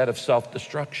mindset of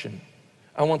self-destruction.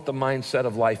 I want the mindset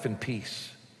of life and peace.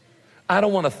 I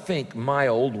don't want to think my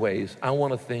old ways. I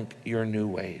want to think your new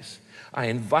ways. I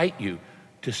invite you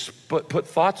to put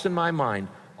thoughts in my mind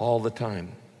all the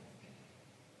time,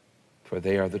 for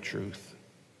they are the truth.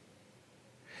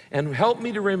 And help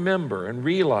me to remember and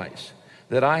realize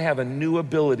that I have a new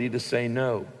ability to say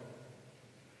no.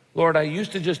 Lord, I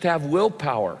used to just have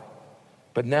willpower,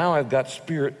 but now I've got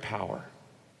spirit power.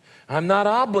 I'm not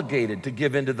obligated to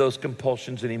give in to those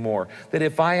compulsions anymore. That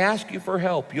if I ask you for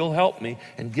help, you'll help me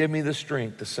and give me the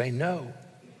strength to say no.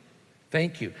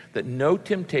 Thank you that no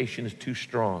temptation is too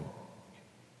strong.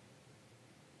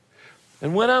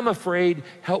 And when I'm afraid,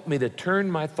 help me to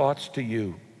turn my thoughts to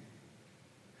you.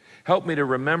 Help me to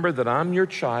remember that I'm your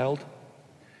child,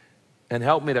 and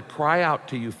help me to cry out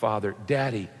to you, Father,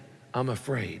 Daddy, I'm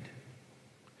afraid.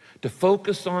 To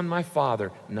focus on my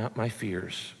Father, not my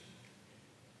fears.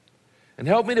 And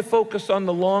help me to focus on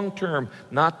the long term,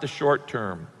 not the short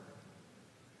term.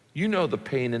 You know the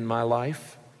pain in my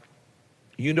life.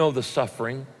 You know the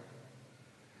suffering.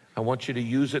 I want you to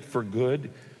use it for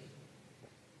good,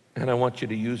 and I want you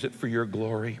to use it for your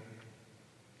glory.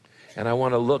 And I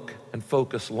want to look and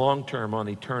focus long term on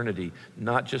eternity,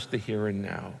 not just the here and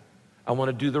now. I want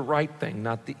to do the right thing,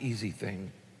 not the easy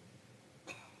thing.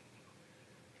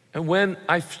 And when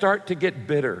I start to get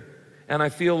bitter and I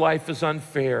feel life is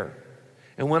unfair,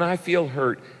 and when I feel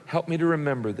hurt, help me to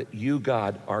remember that you,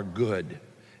 God, are good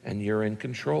and you're in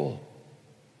control.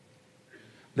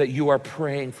 That you are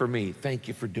praying for me. Thank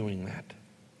you for doing that.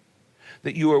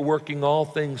 That you are working all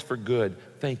things for good.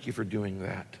 Thank you for doing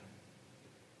that.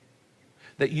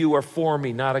 That you are for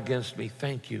me, not against me.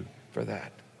 Thank you for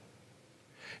that.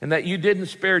 And that you didn't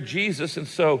spare Jesus, and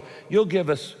so you'll give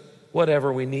us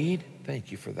whatever we need. Thank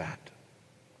you for that.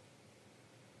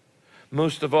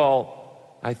 Most of all,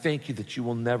 I thank you that you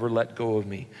will never let go of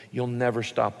me. You'll never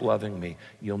stop loving me.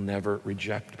 You'll never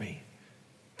reject me.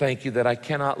 Thank you that I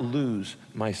cannot lose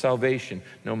my salvation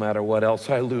no matter what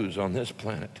else I lose on this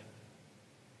planet.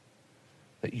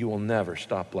 That you will never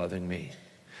stop loving me.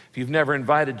 If you've never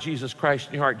invited Jesus Christ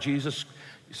in your heart, Jesus,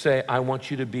 say, I want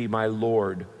you to be my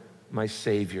Lord, my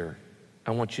Savior.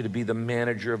 I want you to be the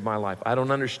manager of my life. I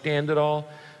don't understand it all,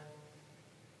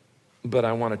 but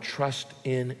I want to trust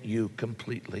in you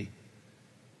completely.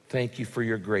 Thank you for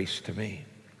your grace to me.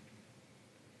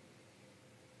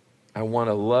 I want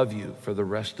to love you for the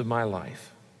rest of my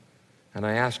life. And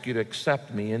I ask you to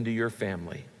accept me into your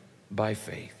family by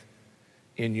faith.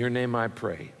 In your name I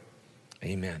pray.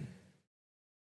 Amen.